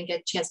chat that I didn't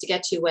get a chance to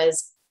get to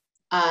was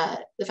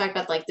the fact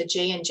that like the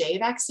J&J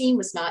vaccine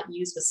was not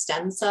used with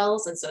stem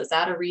cells. And so is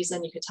that a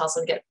reason you could tell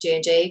someone to get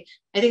J&J?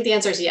 I think the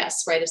answer is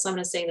yes, right? If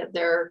someone is saying that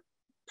their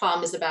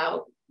problem is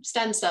about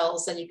stem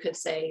cells, then you could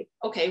say,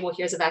 okay, well,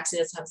 here's a vaccine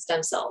that doesn't have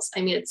stem cells.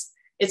 I mean,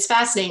 it's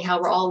fascinating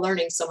how we're all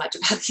learning so much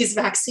about these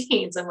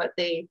vaccines and what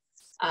they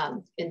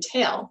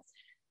entail.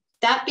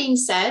 That being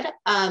said,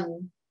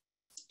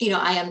 you know,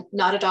 I am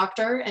not a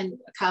doctor, and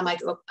Kyle might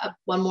go up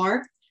one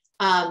more.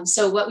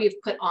 So what we've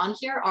put on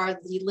here are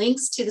the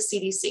links to the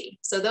CDC.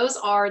 So those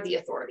are the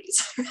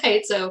authorities,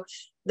 right? So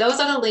those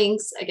are the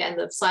links. Again,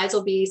 the slides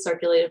will be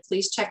circulated.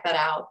 Please check that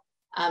out.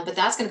 But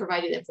that's going to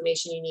provide you the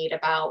information you need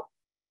about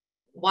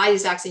why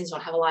these vaccines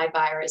don't have a live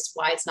virus,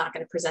 why it's not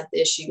going to present the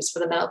issues for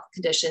the medical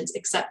conditions,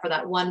 except for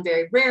that one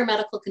very rare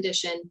medical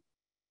condition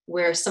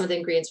where some of the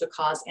ingredients would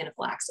cause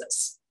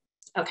anaphylaxis.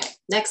 Okay,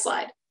 next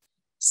slide.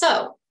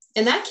 So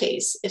in that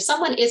case, if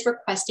someone is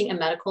requesting a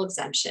medical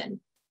exemption,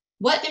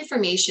 what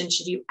information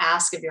should you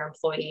ask of your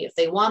employee if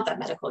they want that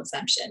medical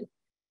exemption?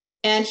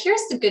 And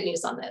here's the good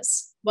news on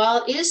this.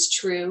 While it is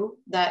true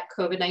that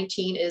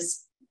COVID-19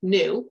 is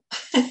new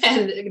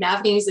and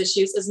navigating these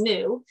issues is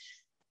new,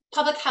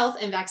 public health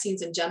and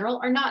vaccines in general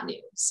are not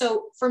new.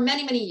 So for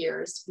many, many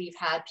years, we've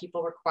had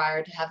people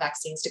required to have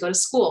vaccines to go to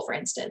school, for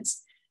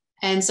instance.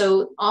 And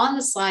so on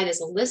the slide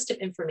is a list of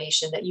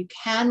information that you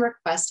can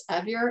request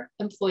of your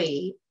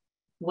employee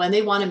when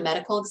they want a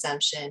medical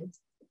exemption.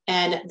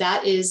 And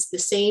that is the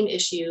same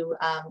issue,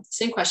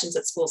 same questions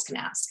that schools can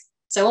ask.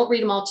 So I won't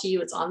read them all to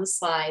you, it's on the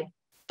slide,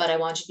 but I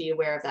want you to be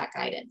aware of that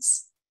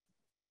guidance.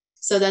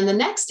 So then the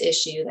next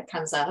issue that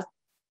comes up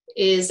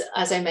is,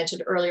 as I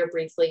mentioned earlier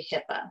briefly,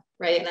 HIPAA,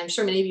 right? And I'm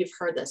sure many of you have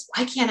heard this.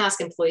 I can't ask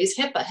employees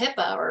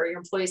HIPAA, or your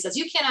employee says,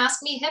 you can't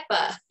ask me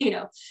HIPAA, you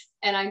know,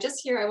 and I'm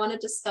just here, I want to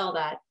dispel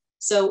that.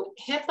 So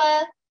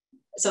HIPAA,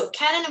 so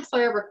can an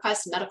employer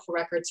request medical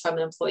records from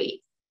an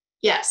employee?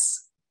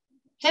 Yes.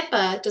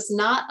 HIPAA does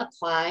not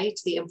apply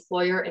to the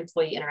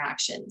employer-employee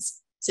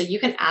interactions. So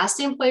you can ask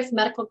the employee for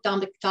medical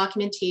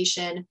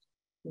documentation,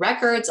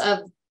 records of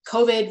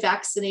COVID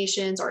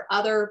vaccinations or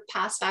other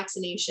past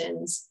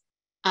vaccinations.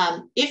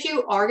 If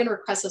you are going to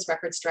request those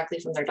records directly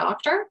from their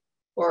doctor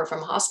or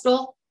from a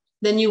hospital,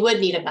 then you would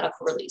need a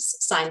medical release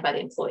signed by the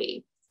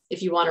employee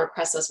if you want to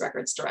request those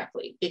records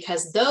directly,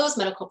 because those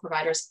medical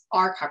providers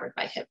are covered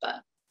by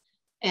HIPAA.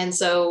 And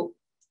so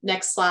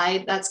next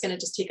slide, that's going to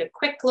just take a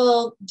quick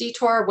little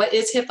detour. What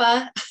is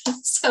HIPAA?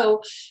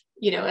 So,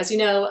 you know, as you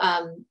know,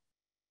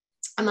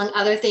 among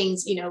other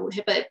things, you know,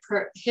 HIPAA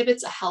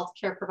prohibits a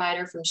healthcare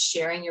provider from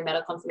sharing your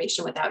medical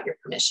information without your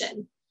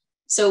permission.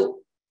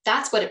 So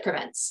that's what it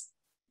prevents.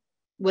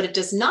 What it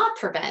does not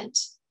prevent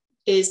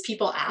is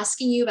people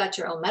asking you about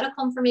your own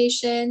medical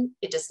information.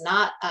 It does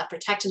not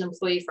protect an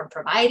employee from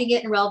providing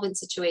it in relevant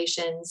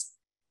situations.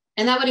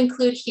 And that would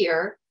include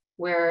here,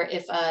 where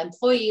if an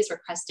employee is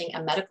requesting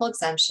a medical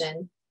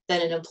exemption,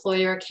 then an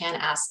employer can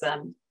ask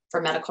them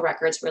for medical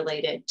records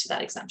related to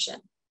that exemption.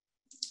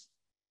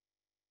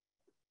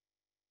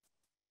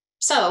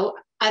 So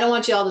I don't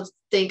want you all to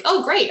think,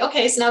 oh, great,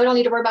 okay, so now we don't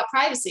need to worry about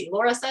privacy.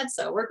 Laura said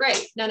so, we're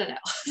great. No, no, no.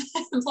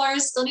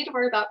 Employers still need to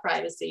worry about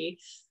privacy.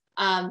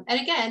 And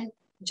again,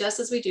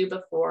 just as we do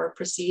before,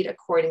 proceed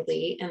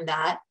accordingly in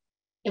that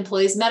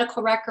employees'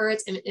 medical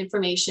records and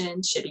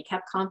information should be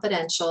kept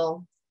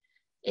confidential.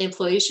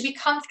 Employees should be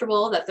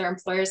comfortable that their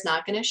employer is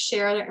not going to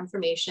share their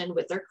information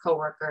with their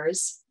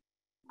coworkers.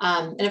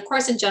 And of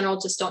course, in general,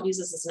 just don't use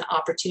this as an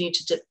opportunity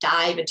to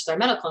dive into their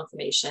medical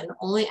information.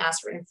 Only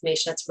ask for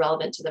information that's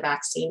relevant to the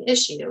vaccine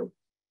issue.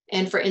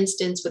 And for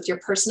instance, with your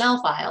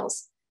personnel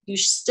files, you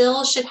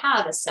still should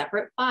have a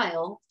separate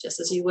file, just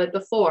as you would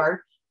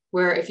before,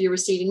 where if you're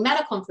receiving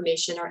medical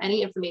information or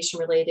any information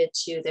related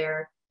to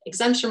their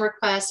exemption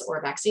requests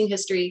or vaccine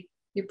history,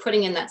 you're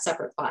putting in that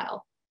separate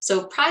file.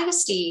 So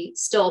privacy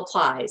still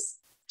applies,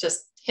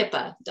 just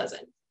HIPAA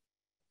doesn't.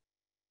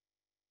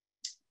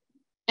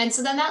 And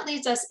so then that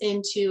leads us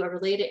into a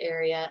related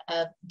area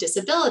of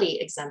disability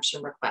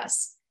exemption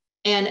requests.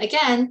 And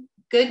again,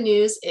 good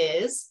news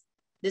is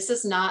this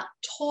is not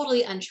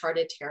totally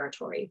uncharted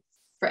territory.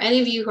 For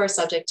any of you who are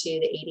subject to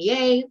the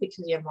ADA,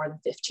 because you have more than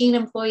 15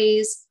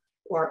 employees,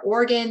 or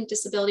Oregon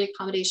disability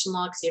accommodation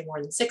law, because you have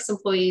more than 6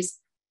 employees,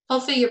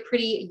 hopefully you're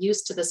pretty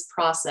used to this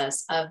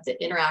process of the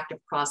interactive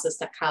process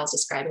that Kyle's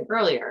describing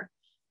earlier.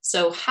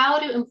 So how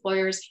do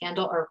employers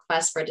handle a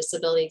request for a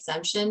disability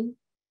exemption?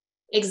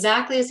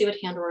 Exactly as they would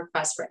handle a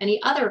request for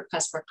any other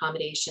request for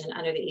accommodation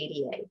under the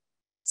ADA.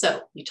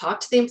 So you talk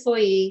to the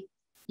employee,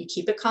 you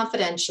keep it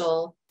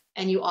confidential,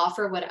 and you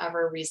offer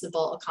whatever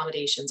reasonable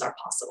accommodations are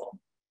possible.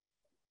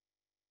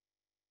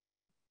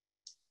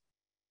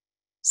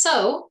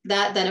 So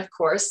that then, of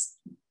course,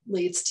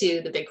 leads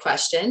to the big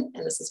question,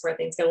 and this is where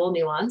things get a little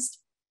nuanced.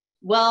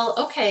 Well,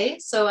 okay,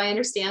 so I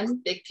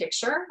understand big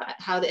picture,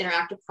 how the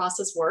interactive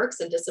process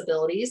works and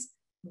disabilities,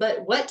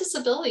 but what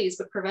disabilities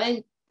would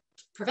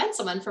prevent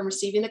someone from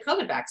receiving the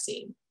COVID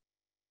vaccine?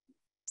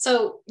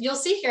 So you'll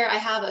see here, I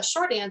have a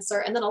short answer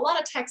and then a lot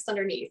of text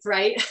underneath,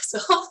 right? So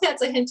hopefully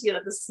that's a hint to you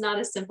that this is not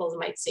as simple as it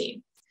might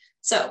seem.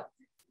 So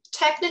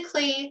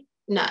technically,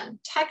 none.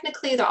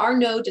 Technically, there are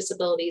no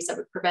disabilities that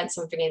would prevent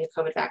someone from getting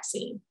the COVID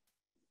vaccine.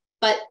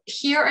 But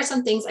here are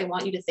some things I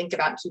want you to think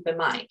about and keep in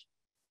mind.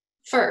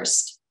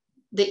 First,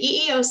 the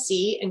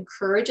EEOC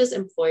encourages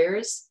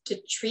employers to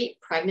treat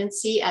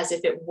pregnancy as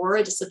if it were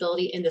a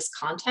disability in this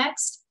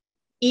context,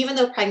 even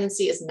though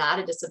pregnancy is not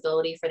a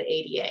disability for the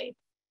ADA.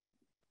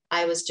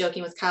 I was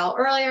joking with Kyle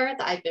earlier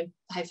that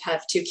I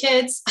have 2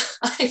 kids.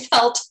 I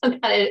felt that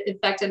it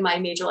affected my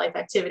major life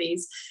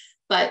activities,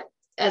 but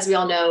as we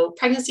all know,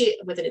 pregnancy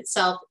within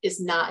itself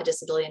is not a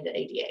disability in the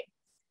ADA.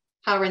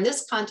 However, in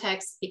this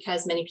context,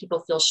 because many people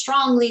feel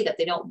strongly that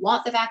they don't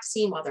want the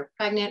vaccine while they're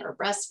pregnant or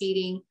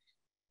breastfeeding,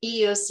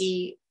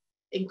 EEOC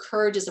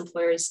encourages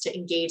employers to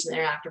engage in the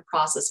interactive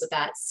process with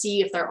that,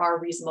 see if there are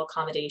reasonable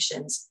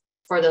accommodations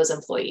for those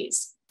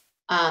employees.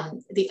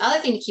 The other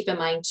thing to keep in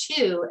mind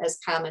too, as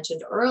Kyle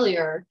mentioned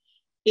earlier,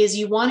 is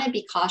you want to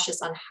be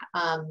cautious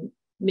on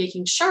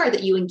making sure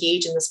that you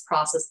engage in this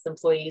process with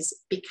employees,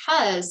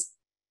 because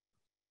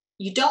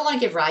you don't want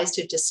to give rise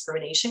to a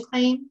discrimination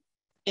claim.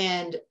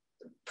 And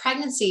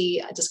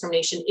pregnancy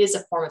discrimination is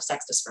a form of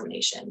sex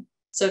discrimination.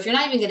 So if you're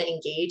not even going to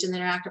engage in the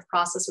interactive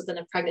process within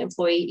a pregnant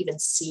employee, even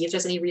see if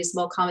there's any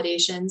reasonable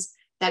accommodations,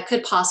 that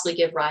could possibly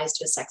give rise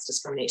to a sex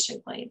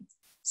discrimination claim.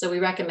 So we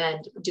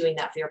recommend doing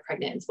that for your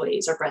pregnant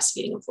employees or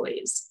breastfeeding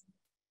employees.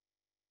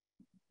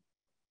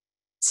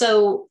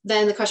 So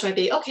then the question might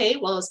be, okay,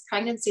 well, is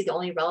pregnancy the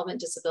only relevant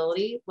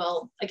disability?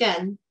 Well,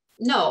 again,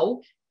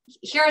 no.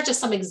 Here are just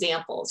some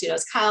examples.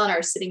 As Kyle and I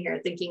are sitting here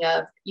thinking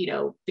of,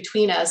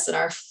 between us and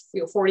our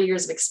 40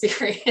 years of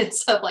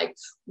experience of like,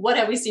 what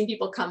have we seen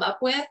people come up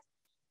with?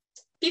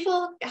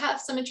 People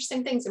have some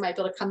interesting things they might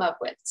be able to come up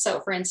with.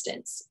 So for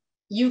instance,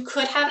 you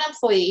could have an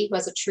employee who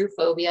has a true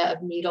phobia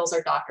of needles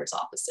or doctor's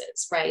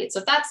offices, right? So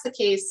if that's the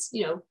case,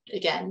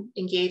 again,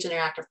 engage in an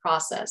interactive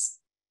process.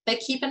 But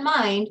keep in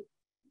mind,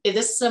 if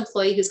this is an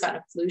employee who's gotten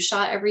a flu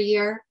shot every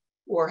year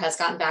or has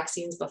gotten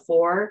vaccines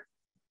before,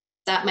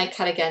 that might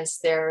cut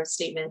against their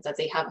statement that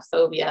they have a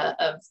phobia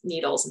of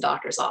needles and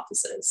doctor's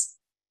offices.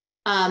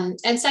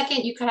 And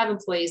second, you could have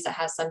employees that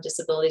have some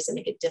disabilities that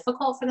make it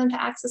difficult for them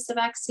to access the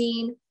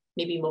vaccine,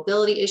 maybe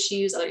mobility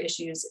issues, other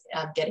issues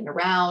getting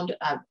around,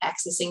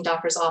 accessing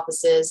doctor's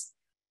offices.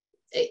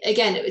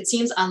 Again, it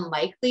seems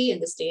unlikely in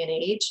this day and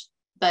age,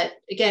 but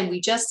again,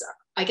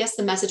 I guess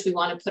the message we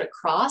want to put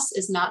across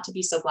is not to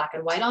be so black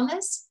and white on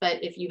this,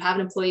 but if you have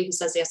an employee who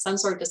says they have some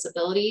sort of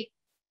disability,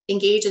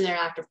 engage in their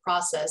interactive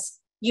process.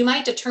 You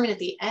might determine at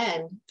the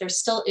end, there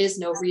still is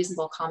no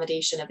reasonable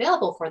accommodation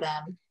available for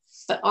them.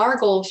 But our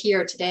goal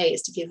here today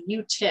is to give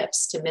you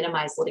tips to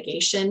minimize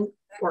litigation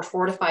or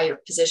fortify your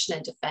position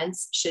in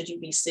defense should you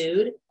be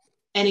sued.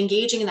 And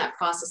engaging in that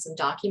process and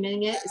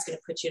documenting it is going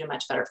to put you in a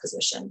much better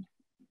position.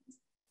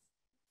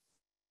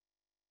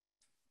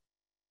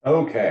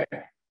 Okay,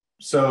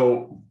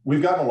 so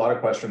we've gotten a lot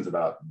of questions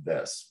about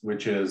this,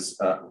 which is,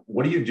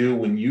 what do you do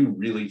when you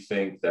really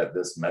think that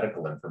this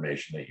medical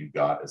information that you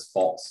got is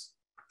false?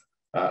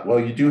 Well,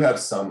 you do have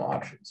some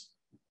options.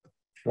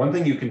 One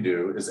thing you can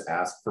do is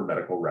ask for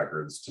medical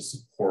records to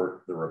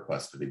support the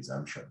requested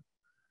exemption.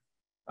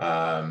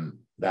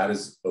 That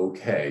is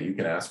okay. You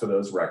can ask for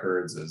those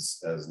records.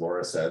 As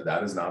Laura said,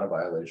 that is not a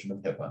violation of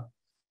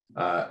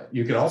HIPAA.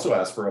 You can also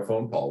ask for a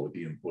phone call with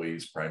the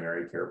employee's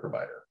primary care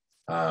provider.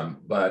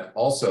 But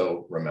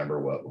also remember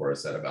what Laura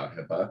said about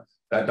HIPAA.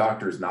 That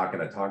doctor is not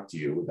going to talk to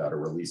you without a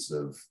release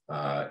of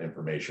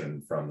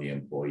information from the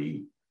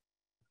employee.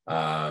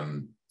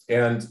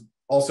 And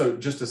also,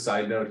 just a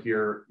side note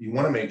here, you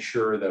want to make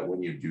sure that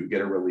when you do get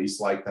a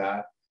release like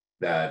that,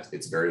 that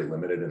it's very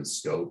limited in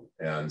scope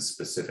and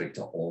specific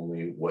to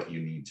only what you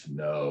need to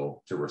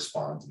know to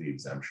respond to the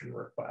exemption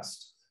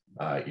request.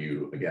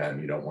 You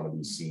don't want to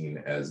be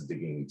seen as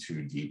digging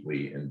too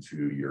deeply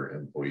into your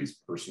employee's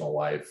personal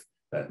life.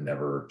 That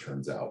never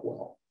turns out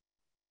well.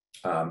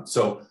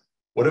 So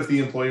what if the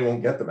employee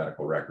won't get the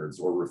medical records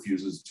or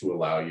refuses to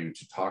allow you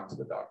to talk to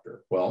the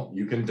doctor? Well,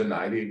 you can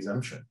deny the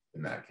exemption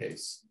in that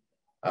case.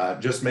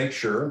 Just make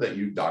sure that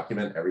you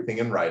document everything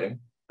in writing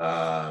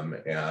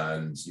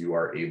and you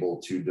are able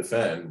to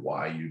defend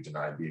why you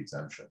denied the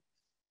exemption.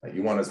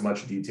 You want as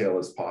much detail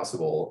as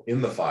possible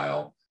in the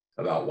file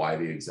about why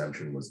the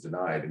exemption was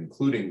denied,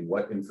 including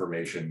what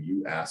information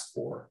you asked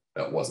for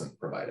that wasn't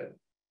provided.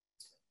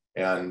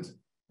 And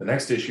the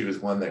next issue is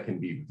one that can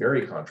be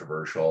very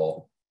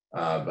controversial,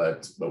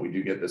 but we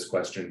do get this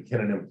question: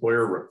 can an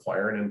employer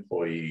require an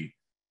employee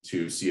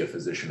to see a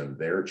physician of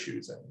their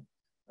choosing?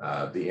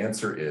 The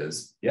answer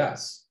is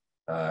yes.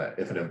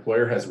 If an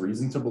employer has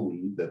reason to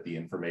believe that the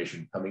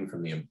information coming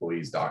from the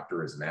employee's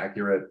doctor is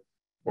inaccurate,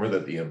 or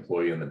that the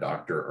employee and the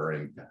doctor are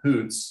in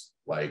cahoots,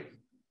 like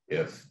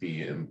if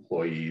the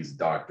employee's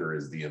doctor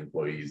is the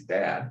employee's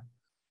dad,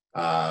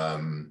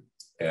 and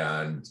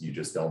you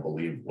just don't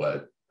believe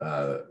what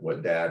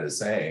dad is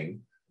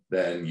saying,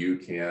 then you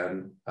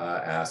can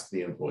ask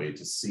the employee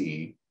to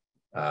see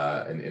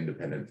an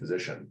independent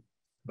physician.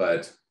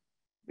 But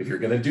If you're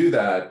going to do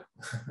that,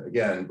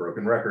 again,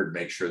 broken record,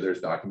 make sure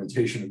there's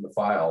documentation in the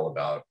file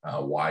about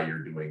why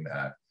you're doing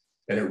that.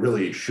 And it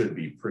really should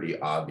be pretty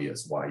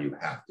obvious why you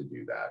have to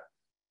do that.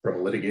 From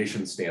a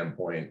litigation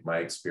standpoint, my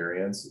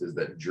experience is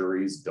that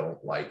juries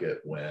don't like it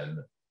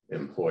when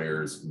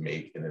employers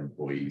make an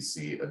employee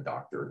see a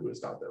doctor who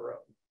is not their own.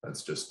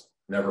 That's just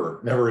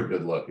never a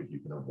good look if you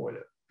can avoid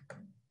it.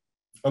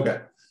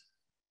 Okay,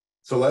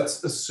 so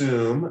let's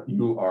assume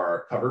you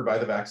are covered by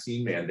the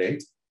vaccine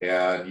mandate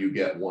and you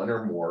get one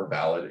or more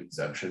valid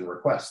exemption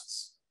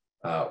requests.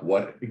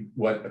 What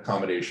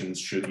accommodations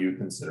should you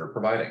consider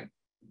providing?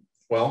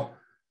 Well,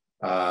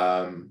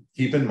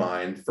 keep in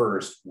mind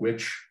first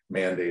which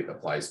mandate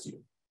applies to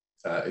you.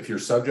 If you're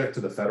subject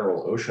to the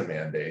federal OSHA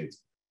mandate,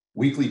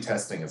 weekly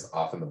testing is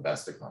often the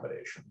best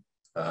accommodation.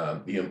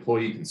 The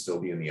employee can still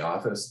be in the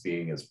office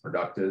being as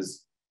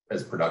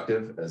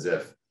productive as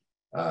if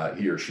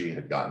he or she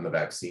had gotten the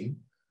vaccine.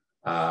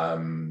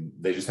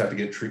 They just have to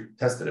get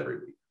tested every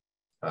week.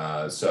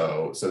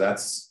 So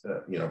that's,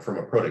 from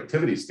a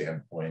productivity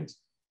standpoint,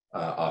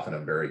 often a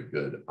very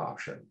good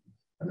option.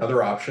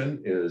 Another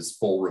option is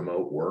full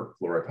remote work.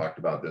 Laura talked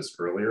about this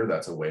earlier.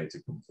 That's a way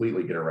to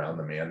completely get around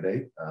the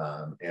mandate.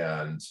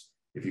 And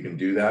if you can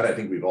do that, I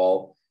think we've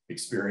all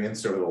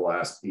experienced over the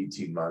last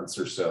 18 months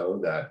or so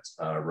that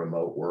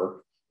remote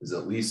work is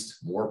at least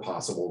more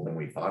possible than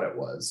we thought it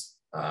was.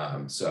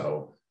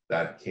 So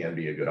that can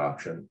be a good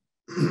option.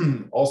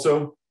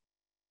 Also,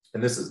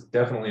 and this is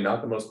definitely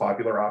not the most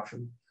popular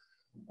option,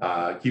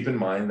 keep in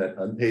mind that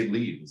unpaid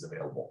leave is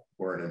available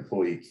where an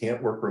employee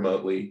can't work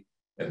remotely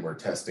and where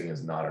testing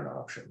is not an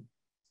option.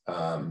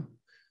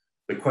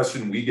 The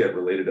question we get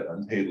related to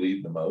unpaid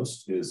leave the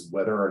most is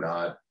whether or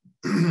not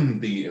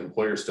the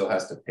employer still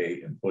has to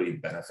pay employee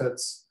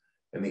benefits.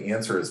 And the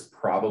answer is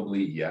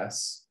probably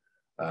yes.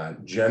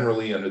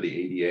 Generally, under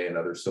the ADA and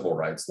other civil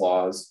rights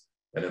laws,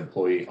 an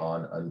employee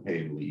on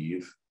unpaid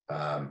leave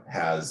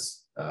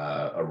has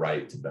a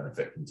right to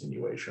benefit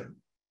continuation.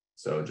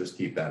 So just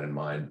keep that in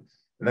mind.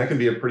 And that can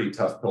be a pretty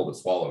tough pill to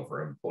swallow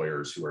for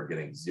employers who are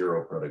getting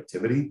zero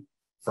productivity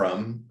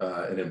from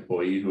an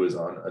employee who is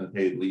on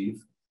unpaid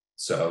leave.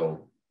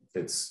 So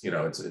it's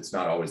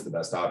not always the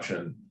best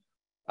option.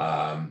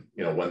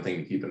 One thing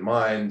to keep in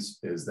mind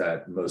is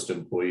that most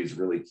employees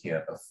really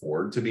can't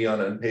afford to be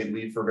on unpaid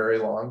leave for very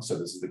long. So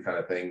this is the kind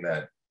of thing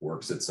that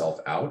works itself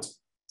out.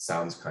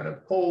 Sounds kind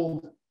of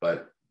cold,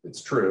 but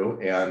it's true.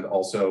 And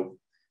also,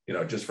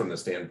 just from the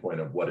standpoint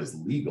of what is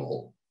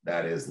legal,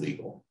 that is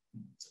legal.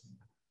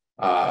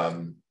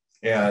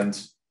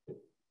 And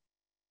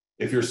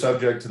if you're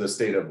subject to the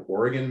state of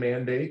Oregon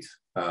mandate,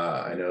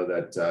 I know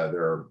that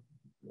there are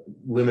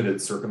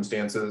limited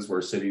circumstances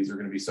where cities are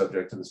going to be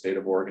subject to the state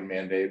of Oregon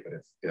mandate, but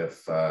if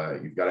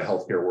you've got a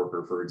healthcare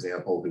worker, for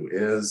example, who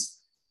is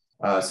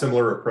a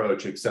similar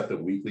approach, except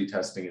that weekly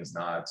testing is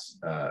not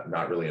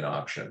really an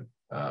option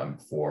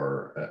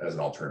as an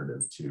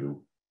alternative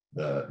to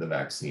the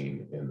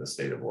vaccine in the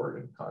state of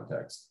Oregon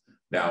context.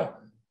 Now,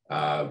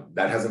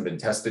 that hasn't been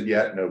tested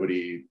yet.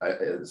 Nobody,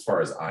 as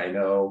far as I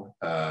know,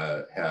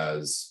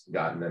 has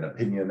gotten an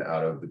opinion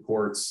out of the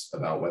courts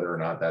about whether or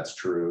not that's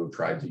true,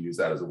 tried to use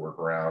that as a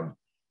workaround.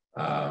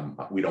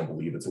 We don't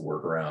believe it's a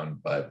workaround,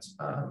 but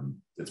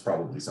it's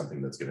probably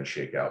something that's going to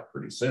shake out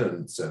pretty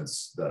soon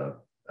since the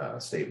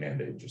state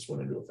mandate just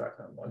went into effect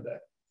on Monday.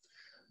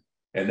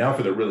 And now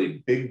for the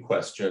really big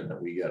question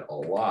that we get a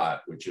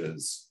lot, which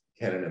is,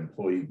 can an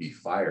employee be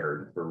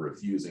fired for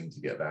refusing to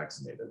get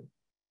vaccinated?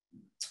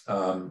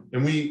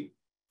 And we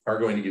are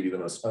going to give you the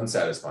most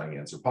unsatisfying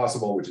answer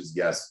possible, which is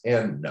yes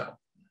and no.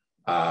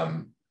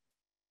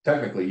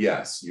 Technically,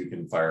 yes, you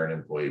can fire an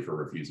employee for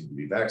refusing to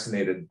be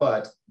vaccinated,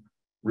 but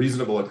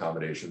reasonable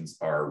accommodations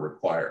are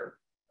required.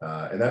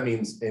 And that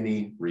means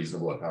any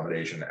reasonable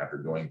accommodation after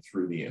going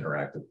through the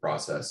interactive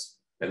process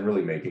and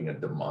really making a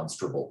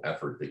demonstrable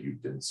effort that you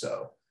did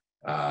so.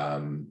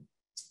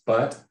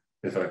 But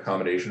if an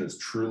accommodation is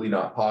truly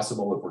not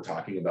possible, if we're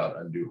talking about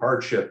undue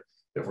hardship,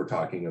 if we're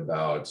talking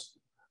about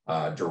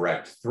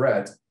direct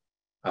threat,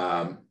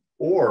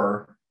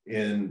 or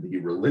in the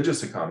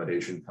religious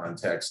accommodation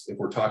context, if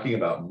we're talking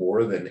about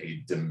more than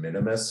a de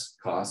minimis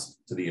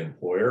cost to the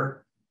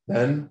employer,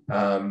 then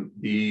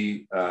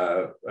the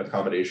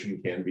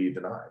accommodation can be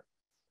denied.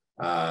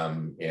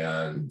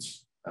 And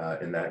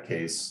in that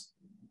case,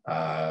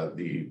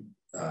 the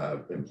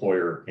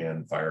employer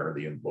can fire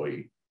the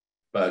employee.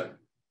 But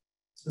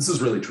this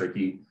is really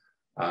tricky.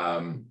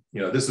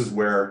 This is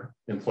where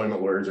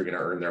employment lawyers are going to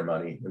earn their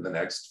money in the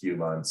next few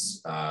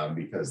months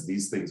because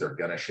these things are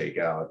going to shake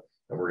out,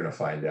 and we're going to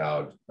find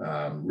out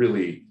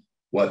really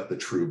what the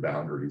true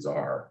boundaries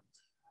are.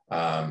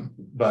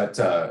 But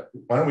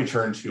why don't we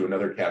turn to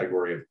another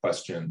category of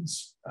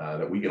questions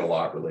that we get a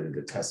lot related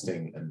to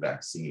testing and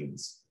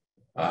vaccines,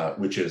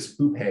 which is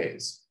who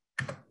pays?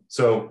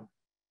 So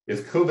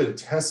if COVID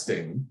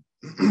testing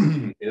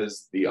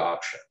is the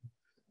option,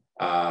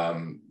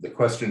 the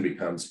question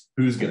becomes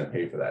who's going to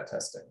pay for that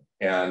testing?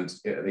 And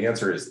the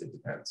answer is it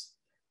depends.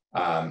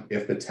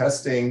 If the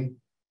testing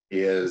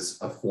is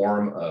a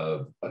form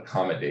of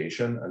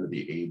accommodation under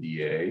the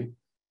ADA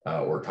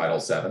or Title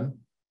VII,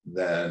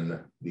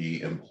 then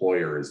the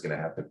employer is going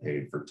to have to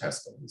pay for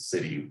testing. The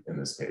city, in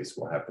this case,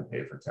 will have to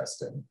pay for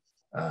testing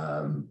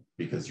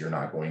because you're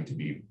not going to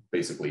be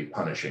basically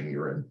punishing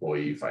your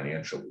employee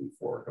financially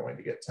for going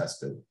to get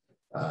tested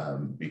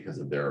because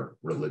of their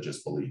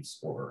religious beliefs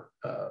or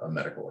a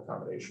medical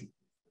accommodation.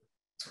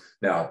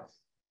 Now,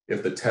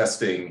 if the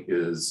testing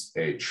is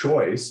a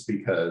choice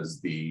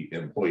because the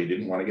employee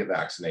didn't want to get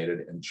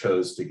vaccinated and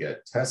chose to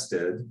get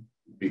tested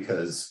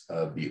because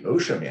of the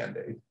OSHA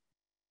mandate,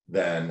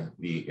 then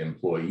the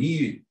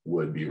employee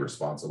would be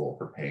responsible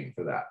for paying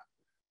for that.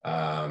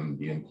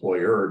 The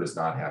employer does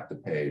not have to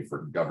pay for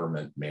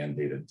government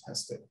mandated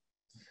testing.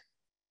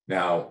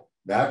 Now,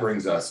 that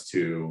brings us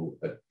to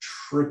a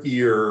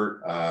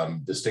trickier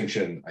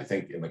distinction, I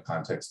think, in the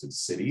context of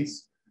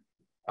cities.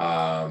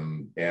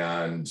 And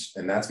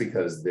that's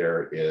because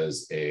there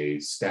is a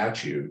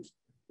statute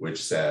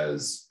which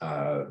says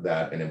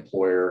that an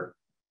employer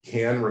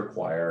can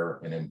require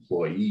an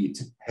employee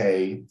to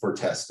pay for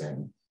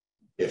testing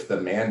if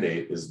the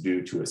mandate is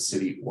due to a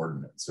city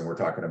ordinance. And we're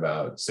talking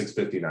about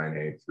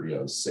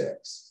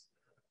 659A306.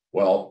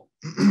 Well,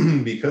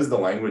 because the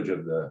language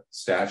of the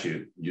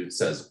statute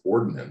says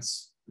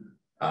ordinance,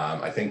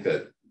 I think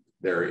that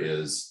there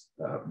is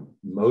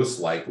most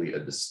likely a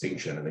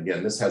distinction. And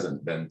again, this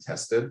hasn't been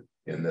tested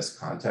in this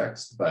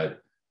context, but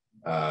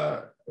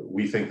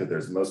we think that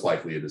there's most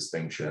likely a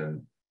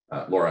distinction.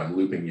 Laura, I'm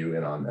looping you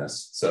in on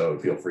this, so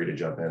feel free to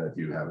jump in if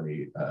you have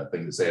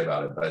anything to say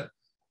about it, but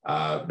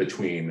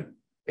between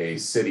a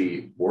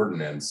city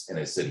ordinance and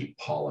a city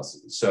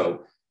policy.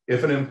 So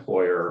if an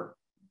employer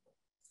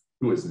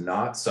who is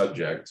not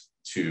subject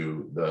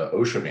to the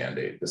OSHA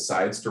mandate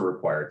decides to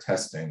require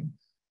testing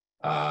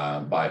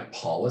by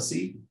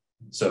policy,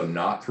 so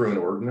not through an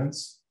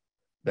ordinance,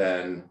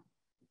 then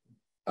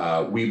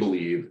we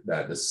believe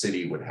that the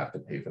city would have to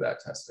pay for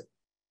that testing.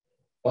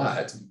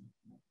 But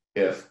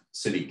if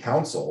city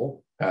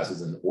council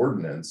passes an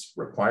ordinance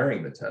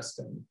requiring the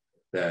testing,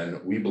 then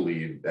we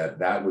believe that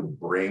that would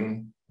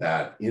bring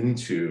that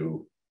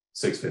into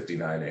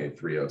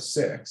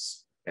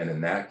 659A306. And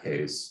in that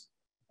case,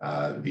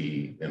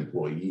 the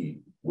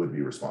employee would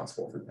be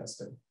responsible for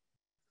testing.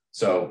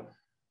 So,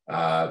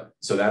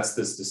 so that's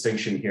this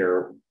distinction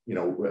here. You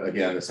know,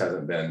 again, this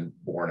hasn't been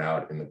borne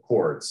out in the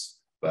courts,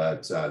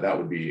 but that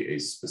would be a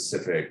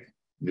specific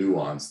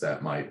nuance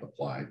that might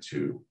apply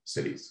to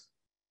cities.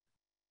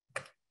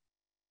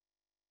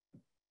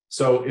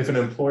 So if an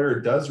employer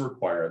does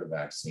require the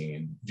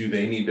vaccine, do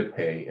they need to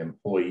pay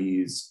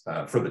employees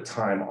for the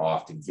time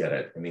off to get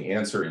it? And the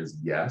answer is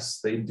yes,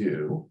 they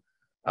do.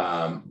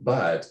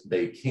 But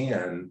they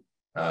can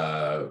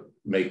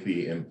make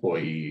the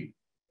employee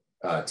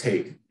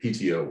take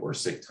PTO or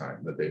sick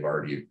time that they've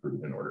already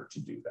accrued in order to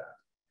do that.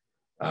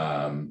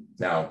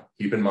 Now,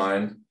 keep in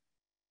mind,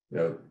 you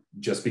know,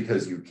 just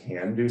because you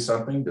can do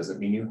something doesn't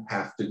mean you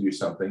have to do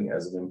something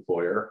as an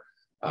employer.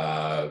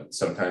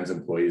 Sometimes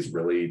employees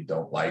really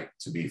don't like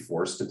to be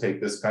forced to take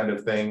this kind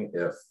of thing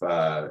if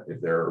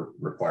they're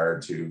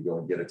required to go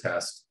and get a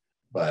test.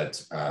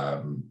 But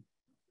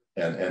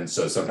and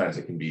so sometimes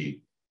it can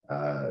be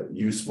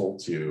useful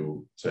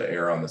to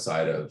err on the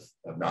side of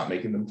not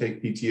making them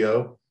take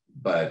PTO,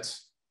 but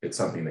it's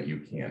something that you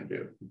can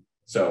do.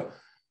 So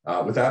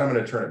with that, I'm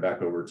going to turn it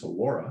back over to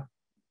Laura.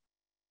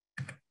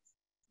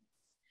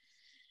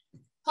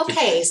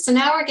 Okay, so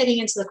now we're getting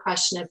into the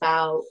question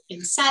about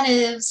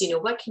incentives. You know,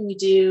 what can you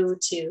do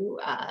to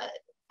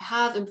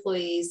have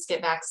employees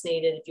get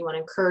vaccinated? If you want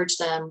to encourage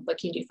them, what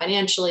can you do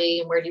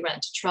financially, and where do you run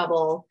into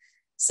trouble?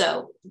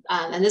 So,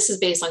 and this is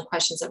based on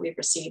questions that we've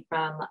received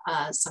from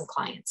some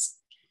clients.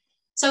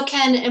 So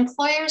can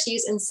employers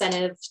use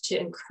incentive to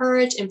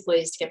encourage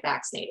employees to get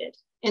vaccinated?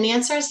 And the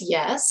answer is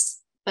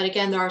yes, but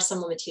again, there are some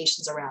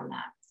limitations around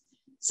that.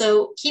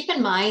 So keep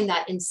in mind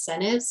that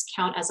incentives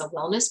count as a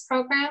wellness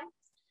program,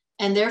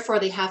 and therefore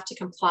they have to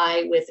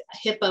comply with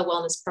HIPAA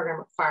wellness program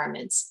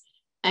requirements.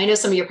 I know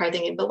some of you are probably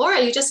thinking, but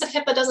Laura, you just said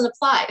HIPAA doesn't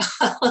apply.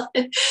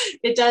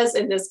 It does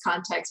in this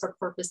context for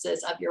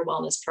purposes of your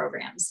wellness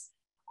programs.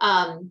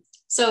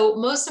 So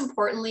most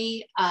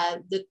importantly,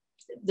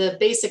 the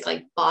basic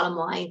bottom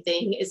line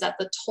thing is that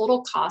the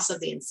total cost of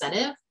the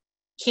incentive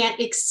can't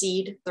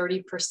exceed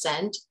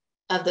 30%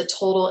 of the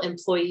total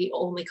employee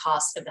only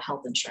cost of the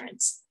health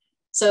insurance.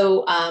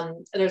 So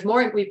there's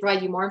more, we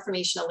provide you more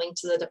information, a link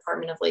to the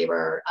Department of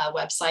Labor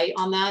website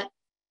on that.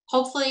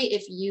 Hopefully,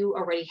 if you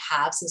already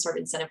have some sort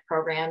of incentive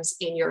programs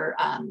in your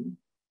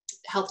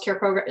healthcare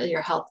program,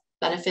 your health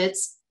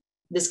benefits,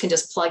 this can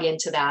just plug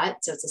into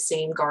that. So it's the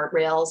same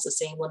guardrails, the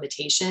same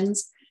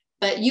limitations,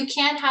 but you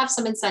can have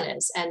some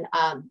incentives, and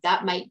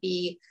that might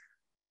be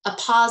a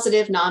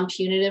positive,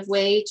 non-punitive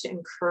way to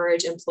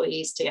encourage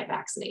employees to get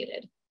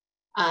vaccinated.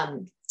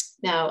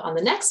 Now, on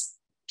the next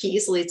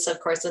piece leads to,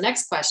 of course, the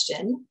next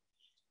question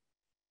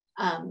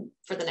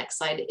for the next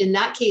slide. In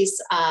that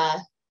case,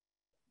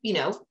 you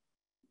know,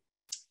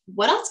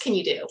 what else can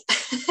you do?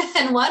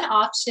 And one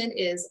option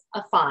is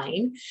a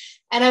fine.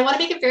 And I want to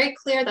make it very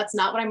clear that's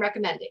not what I'm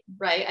recommending,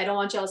 right? I don't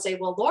want y'all to say,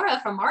 well, Laura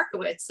from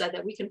Markowitz said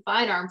that we can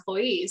fine our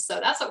employees, so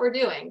that's what we're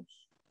doing.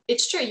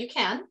 It's true, you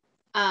can.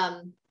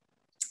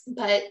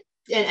 But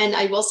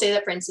I will say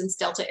that, for instance,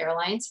 Delta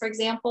Airlines, for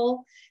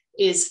example,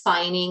 is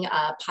fining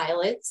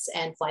pilots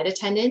and flight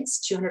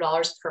attendants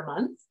 $200 per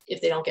month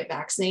if they don't get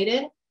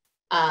vaccinated.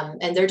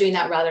 And they're doing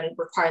that rather than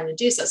requiring them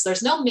to do so. So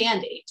there's no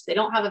mandate. They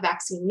don't have a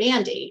vaccine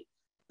mandate,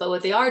 but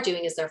what they are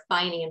doing is they're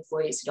fining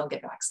employees who don't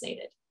get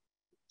vaccinated.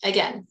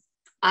 Again,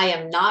 I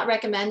am not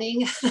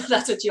recommending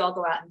that's what you all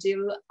go out and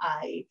do.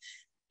 I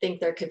think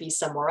there could be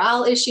some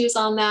morale issues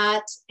on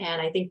that.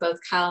 And I think both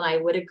Kyle and I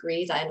would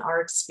agree that in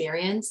our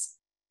experience,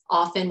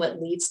 often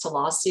what leads to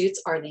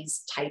lawsuits are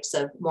these types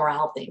of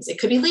morale things. It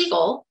could be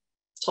legal,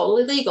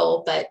 totally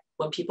legal, but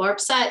when people are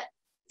upset,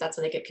 that's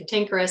when they get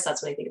cantankerous,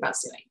 that's when they think about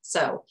suing.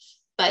 So,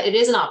 but it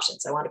is an option.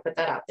 So I want to put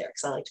that out there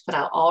because I like to put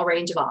out all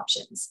range of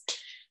options.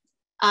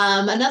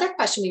 Another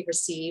question we've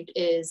received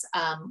is,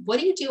 what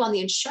do you do on the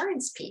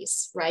insurance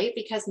piece, right?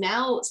 Because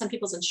now some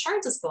people's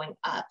insurance is going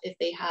up if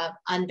they have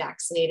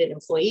unvaccinated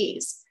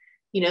employees.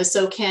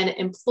 So can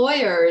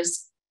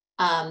employers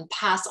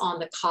pass on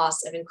the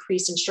cost of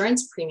increased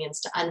insurance premiums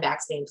to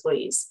unvaccinated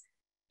employees?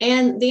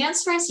 And the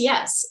answer is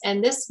yes.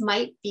 And this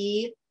might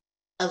be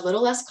a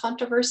little less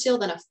controversial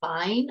than a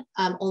fine,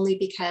 only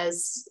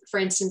because, for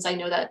instance, I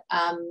know that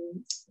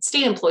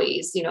state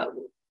employees,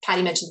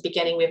 Patty mentioned at the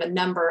beginning, we have a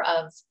number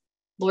of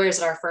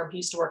lawyers at our firm who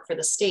used to work for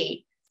the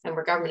state and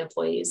were government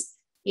employees.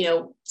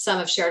 Some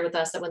have shared with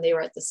us that when they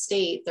were at the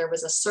state, there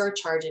was a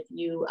surcharge if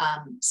you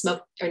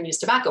smoke or use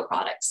tobacco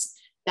products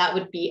that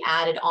would be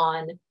added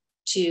on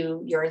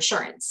to your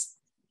insurance.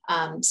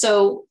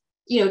 So,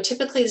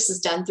 typically this is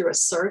done through a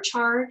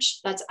surcharge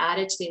that's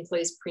added to the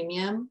employee's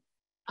premium.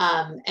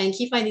 And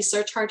keep in mind, these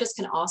surcharges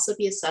can also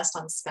be assessed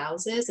on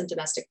spouses and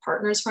domestic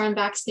partners who are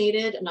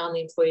unvaccinated and on the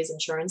employee's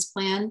insurance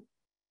plan.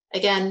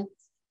 Again,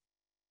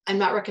 I'm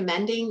not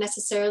recommending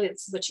necessarily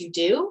it's what you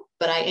do,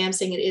 but I am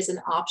saying it is an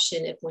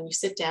option if when you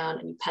sit down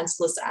and you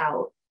pencil this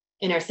out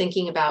and are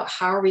thinking about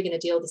how are we going to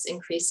deal with this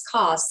increased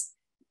costs,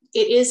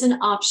 it is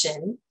an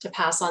option to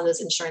pass on those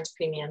insurance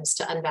premiums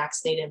to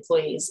unvaccinated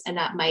employees, and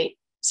that might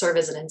serve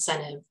as an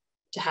incentive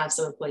to have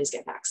some employees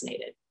get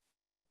vaccinated.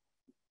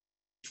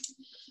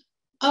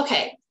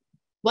 Okay,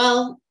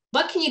 well,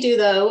 what can you do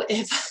though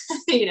if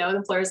an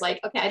employer's like,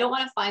 okay, I don't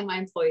want to fine my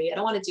employee, I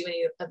don't want to do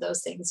any of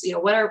those things.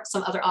 What are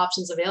some other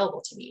options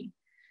available to me?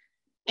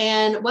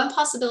 And one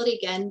possibility,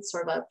 again,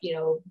 sort of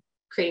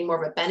creating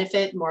more of a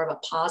benefit, more of a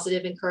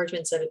positive encouragement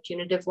instead of a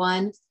punitive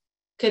one,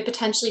 could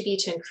potentially be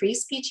to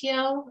increase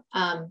PTO.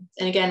 And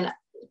again,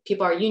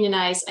 people are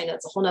unionized. I know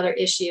it's a whole other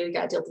issue. You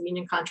got to deal with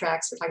union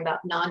contracts. We're talking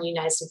about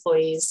non-unionized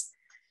employees.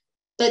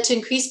 But to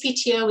increase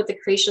PTO with the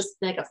creation of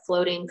like a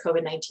floating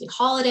COVID-19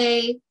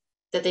 holiday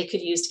that they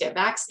could use to get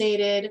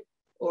vaccinated,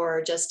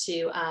 or just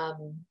to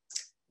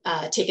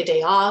take a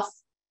day off.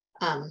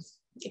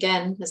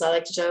 Again, as I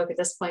like to joke at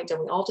this point,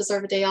 don't we all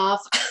deserve a day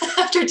off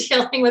after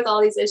dealing with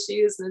all these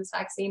issues and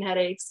vaccine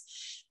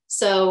headaches?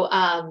 So,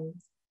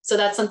 so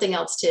that's something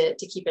else to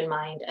keep in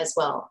mind as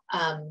well.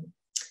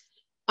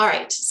 All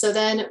right, so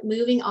then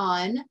moving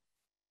on,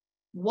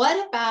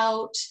 what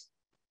about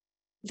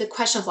the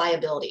question of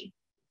liability,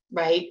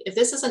 right? If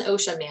this is an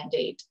OSHA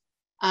mandate,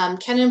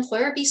 can an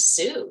employer be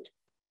sued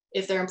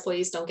if their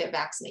employees don't get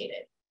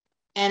vaccinated?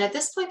 And at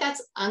this point,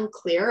 that's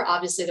unclear.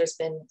 Obviously, there's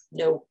been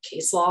no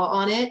case law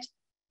on it,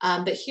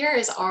 but here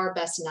is our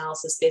best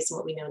analysis based on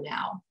what we know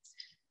now.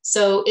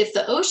 So if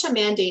the OSHA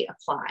mandate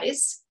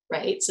applies,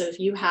 right? So if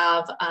you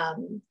have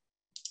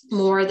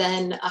more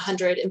than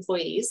 100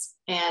 employees,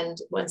 and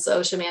once the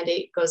OSHA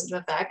mandate goes into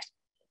effect,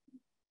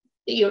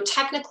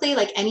 technically,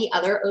 like any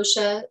other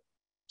OSHA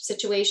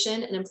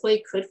situation, an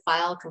employee could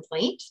file a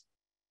complaint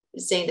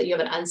saying that you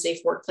have an unsafe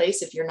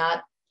workplace if you're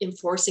not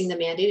enforcing the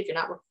mandate, if you're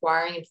not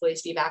requiring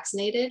employees to be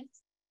vaccinated,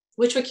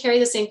 which would carry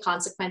the same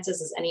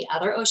consequences as any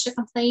other OSHA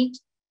complaint.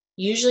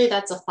 Usually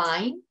that's a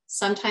fine.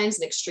 Sometimes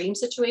in extreme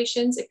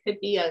situations, it could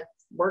be a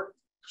work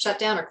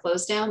shutdown or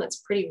close down. That's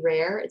pretty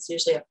rare. It's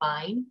usually a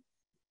fine.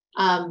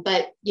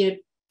 But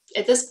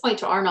at this point,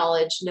 to our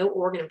knowledge, no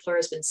Oregon employer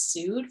has been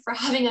sued for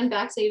having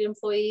unvaccinated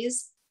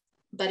employees.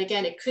 But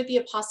again, it could be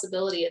a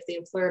possibility if the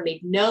employer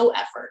made no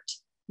effort,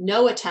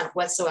 no attempt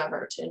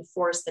whatsoever to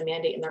enforce the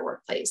mandate in their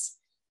workplace.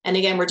 And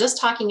again, we're just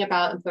talking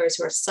about employers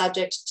who are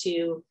subject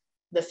to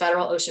the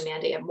federal OSHA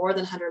mandate of more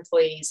than 100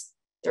 employees.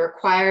 They're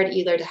required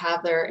either to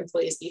have their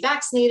employees be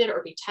vaccinated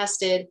or be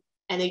tested,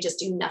 and they just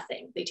do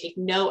nothing. They take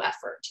no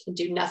effort and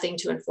do nothing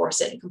to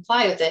enforce it and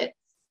comply with it.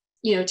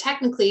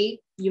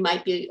 Technically, you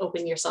might be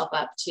opening yourself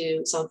up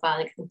to someone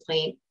filing a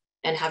complaint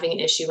and having an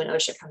issue when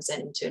OSHA comes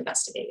in to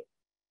investigate.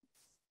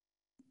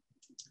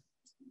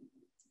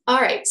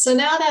 All right, so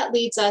now that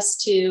leads us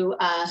to,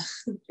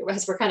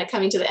 as we're kind of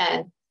coming to the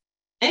end,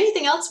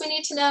 anything else we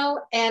need to know?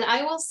 And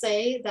I will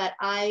say that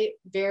I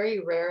very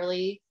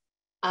rarely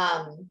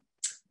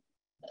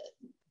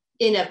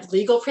in a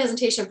legal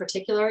presentation in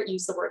particular,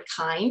 use the word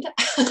kind.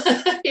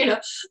 You know,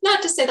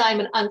 not to say that I'm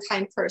an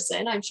unkind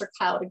person. I'm sure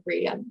Kyle would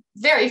agree. I'm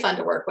very fun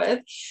to work with.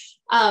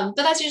 But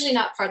that's usually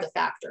not part of the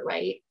factor,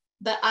 right?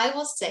 But I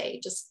will say,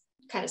 just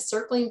kind of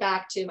circling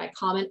back to my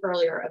comment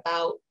earlier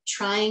about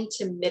trying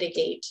to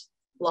mitigate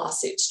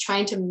lawsuits,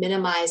 trying to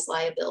minimize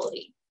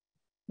liability.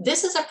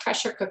 This is a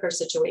pressure cooker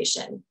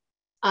situation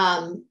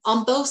on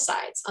both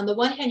sides. On the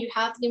one hand, you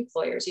have the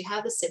employers, you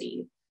have the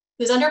city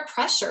who's under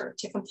pressure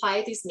to comply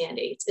with these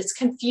mandates. It's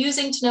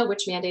confusing to know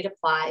which mandate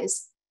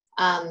applies.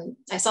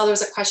 I saw there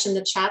was a question in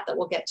the chat that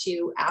we'll get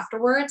to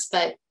afterwards,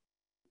 but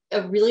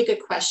a really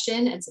good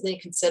question and something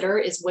to consider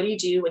is, what do you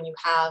do when you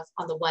have,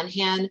 on the one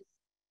hand,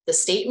 the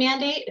state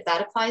mandate, if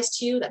that applies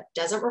to you, that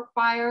doesn't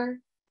require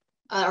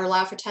or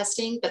allow for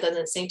testing, but then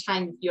at the same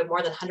time, you have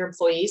more than 100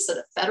 employees, so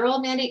the federal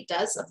mandate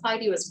does apply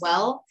to you as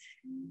well,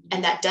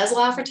 and that does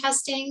allow for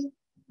testing.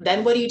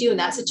 Then what do you do in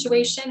that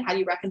situation? How do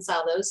you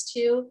reconcile those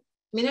two?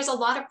 I mean, there's a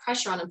lot of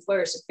pressure on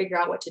employers to figure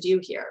out what to do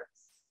here.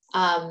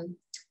 And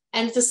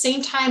at the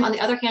same time, on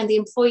the other hand, the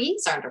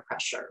employees are under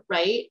pressure,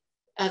 right?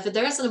 If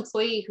there's an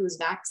employee who's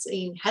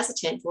vaccine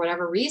hesitant for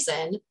whatever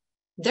reason,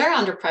 they're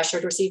under pressure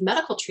to receive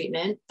medical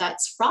treatment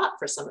that's fraught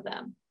for some of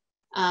them.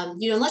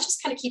 You know, let's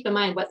just kind of keep in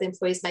mind what the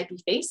employees might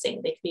be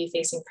facing. They could be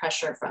facing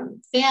pressure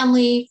from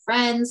family,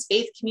 friends,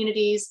 faith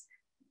communities.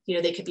 You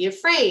know, they could be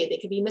afraid, they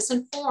could be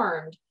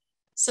misinformed.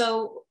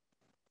 So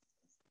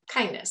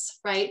kindness,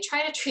 right?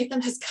 Try to treat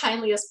them as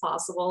kindly as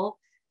possible.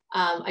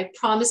 I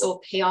promise it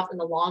will pay off in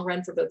the long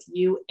run for both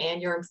you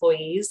and your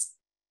employees.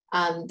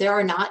 There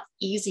are not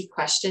easy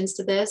questions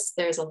to this.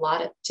 There's a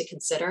lot to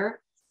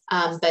consider.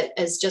 But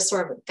as just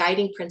sort of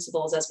guiding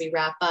principles as we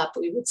wrap up,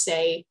 we would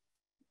say,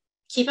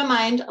 keep in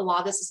mind, a lot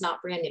of this is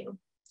not brand new,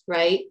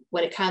 right?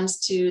 When it comes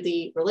to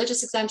the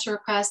religious exemption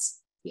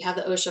requests, you have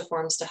the OSHA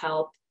forms to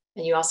help,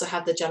 and you also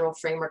have the general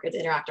framework of the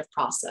interactive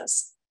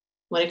process.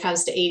 When it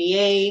comes to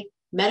ADA,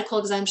 medical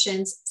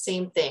exemptions,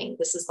 same thing.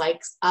 This is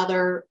like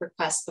other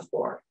requests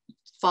before.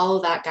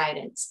 Follow that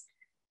guidance.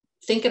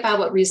 Think about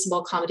what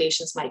reasonable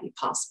accommodations might be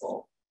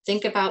possible.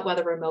 Think about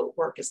whether remote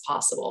work is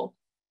possible.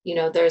 You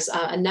know, there's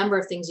a number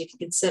of things you can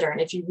consider.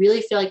 And if you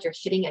really feel like you're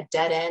hitting a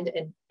dead end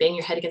and banging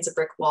your head against a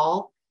brick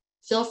wall,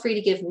 feel free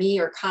to give me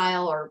or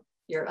Kyle or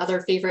your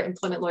other favorite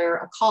employment lawyer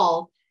a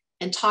call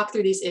and talk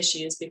through these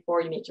issues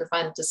before you make your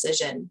final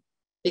decision,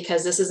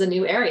 because this is a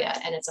new area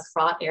and it's a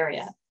fraught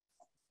area.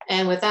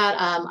 And with that,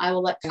 I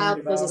will let Kyle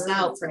close us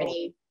out for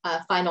any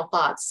final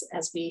thoughts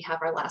as we have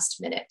our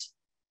last minute.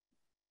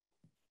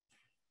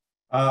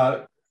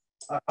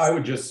 I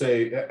would just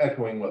say,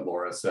 echoing what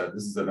Laura said,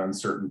 this is an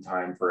uncertain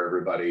time for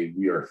everybody.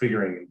 We are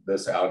figuring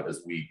this out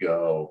as we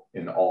go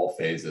in all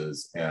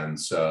phases. And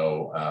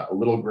so a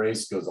little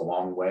grace goes a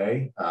long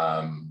way.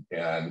 And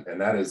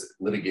that is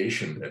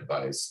litigation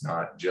advice,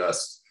 not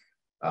just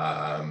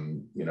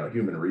you know,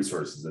 human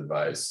resources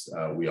advice.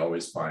 We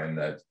always find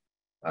that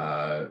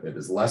it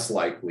is less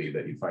likely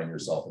that you find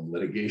yourself in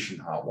litigation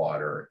hot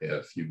water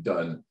if you've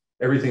done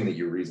everything that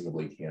you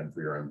reasonably can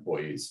for your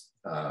employees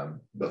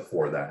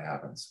before that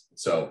happens.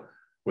 So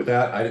with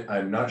that,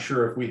 I'm not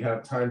sure if we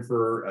have time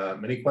for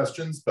many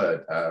questions,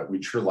 but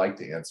we'd sure like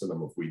to answer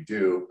them. If we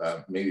do,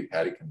 maybe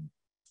Patty can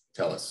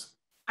tell us.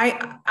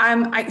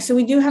 So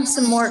we do have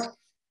some more.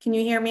 Can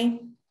you hear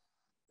me?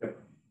 Yep.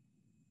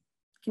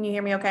 Can you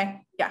hear me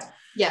okay? Yeah.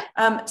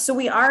 Yeah. So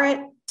we are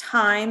at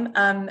time.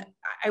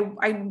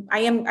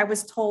 I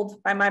was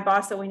told by my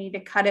boss that we need to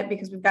cut it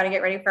because we've got to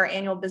get ready for our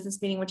annual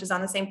business meeting, which is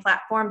on the same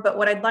platform. But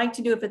what I'd like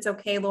to do, if it's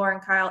okay, Laura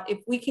and Kyle, if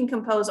we can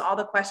compose all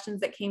the questions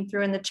that came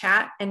through in the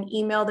chat and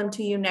email them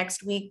to you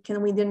next week,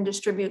 can we then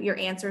distribute your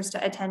answers to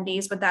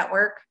attendees? Would that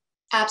work?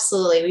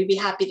 Absolutely. We'd be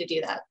happy to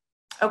do that.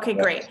 Okay,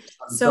 great.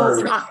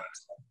 So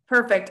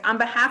perfect. On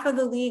behalf of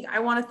the league, I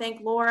want to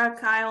thank Laura,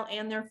 Kyle,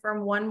 and their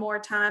firm one more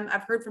time.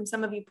 I've heard from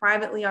some of you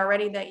privately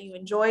already that you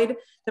enjoyed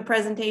the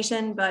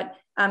presentation, but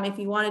if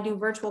you want to do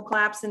virtual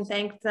claps and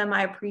thank them,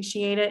 I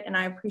appreciate it. And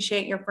I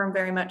appreciate your firm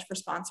very much for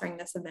sponsoring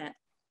this event.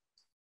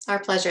 Our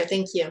pleasure.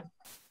 Thank you.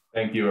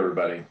 Thank you,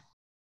 everybody.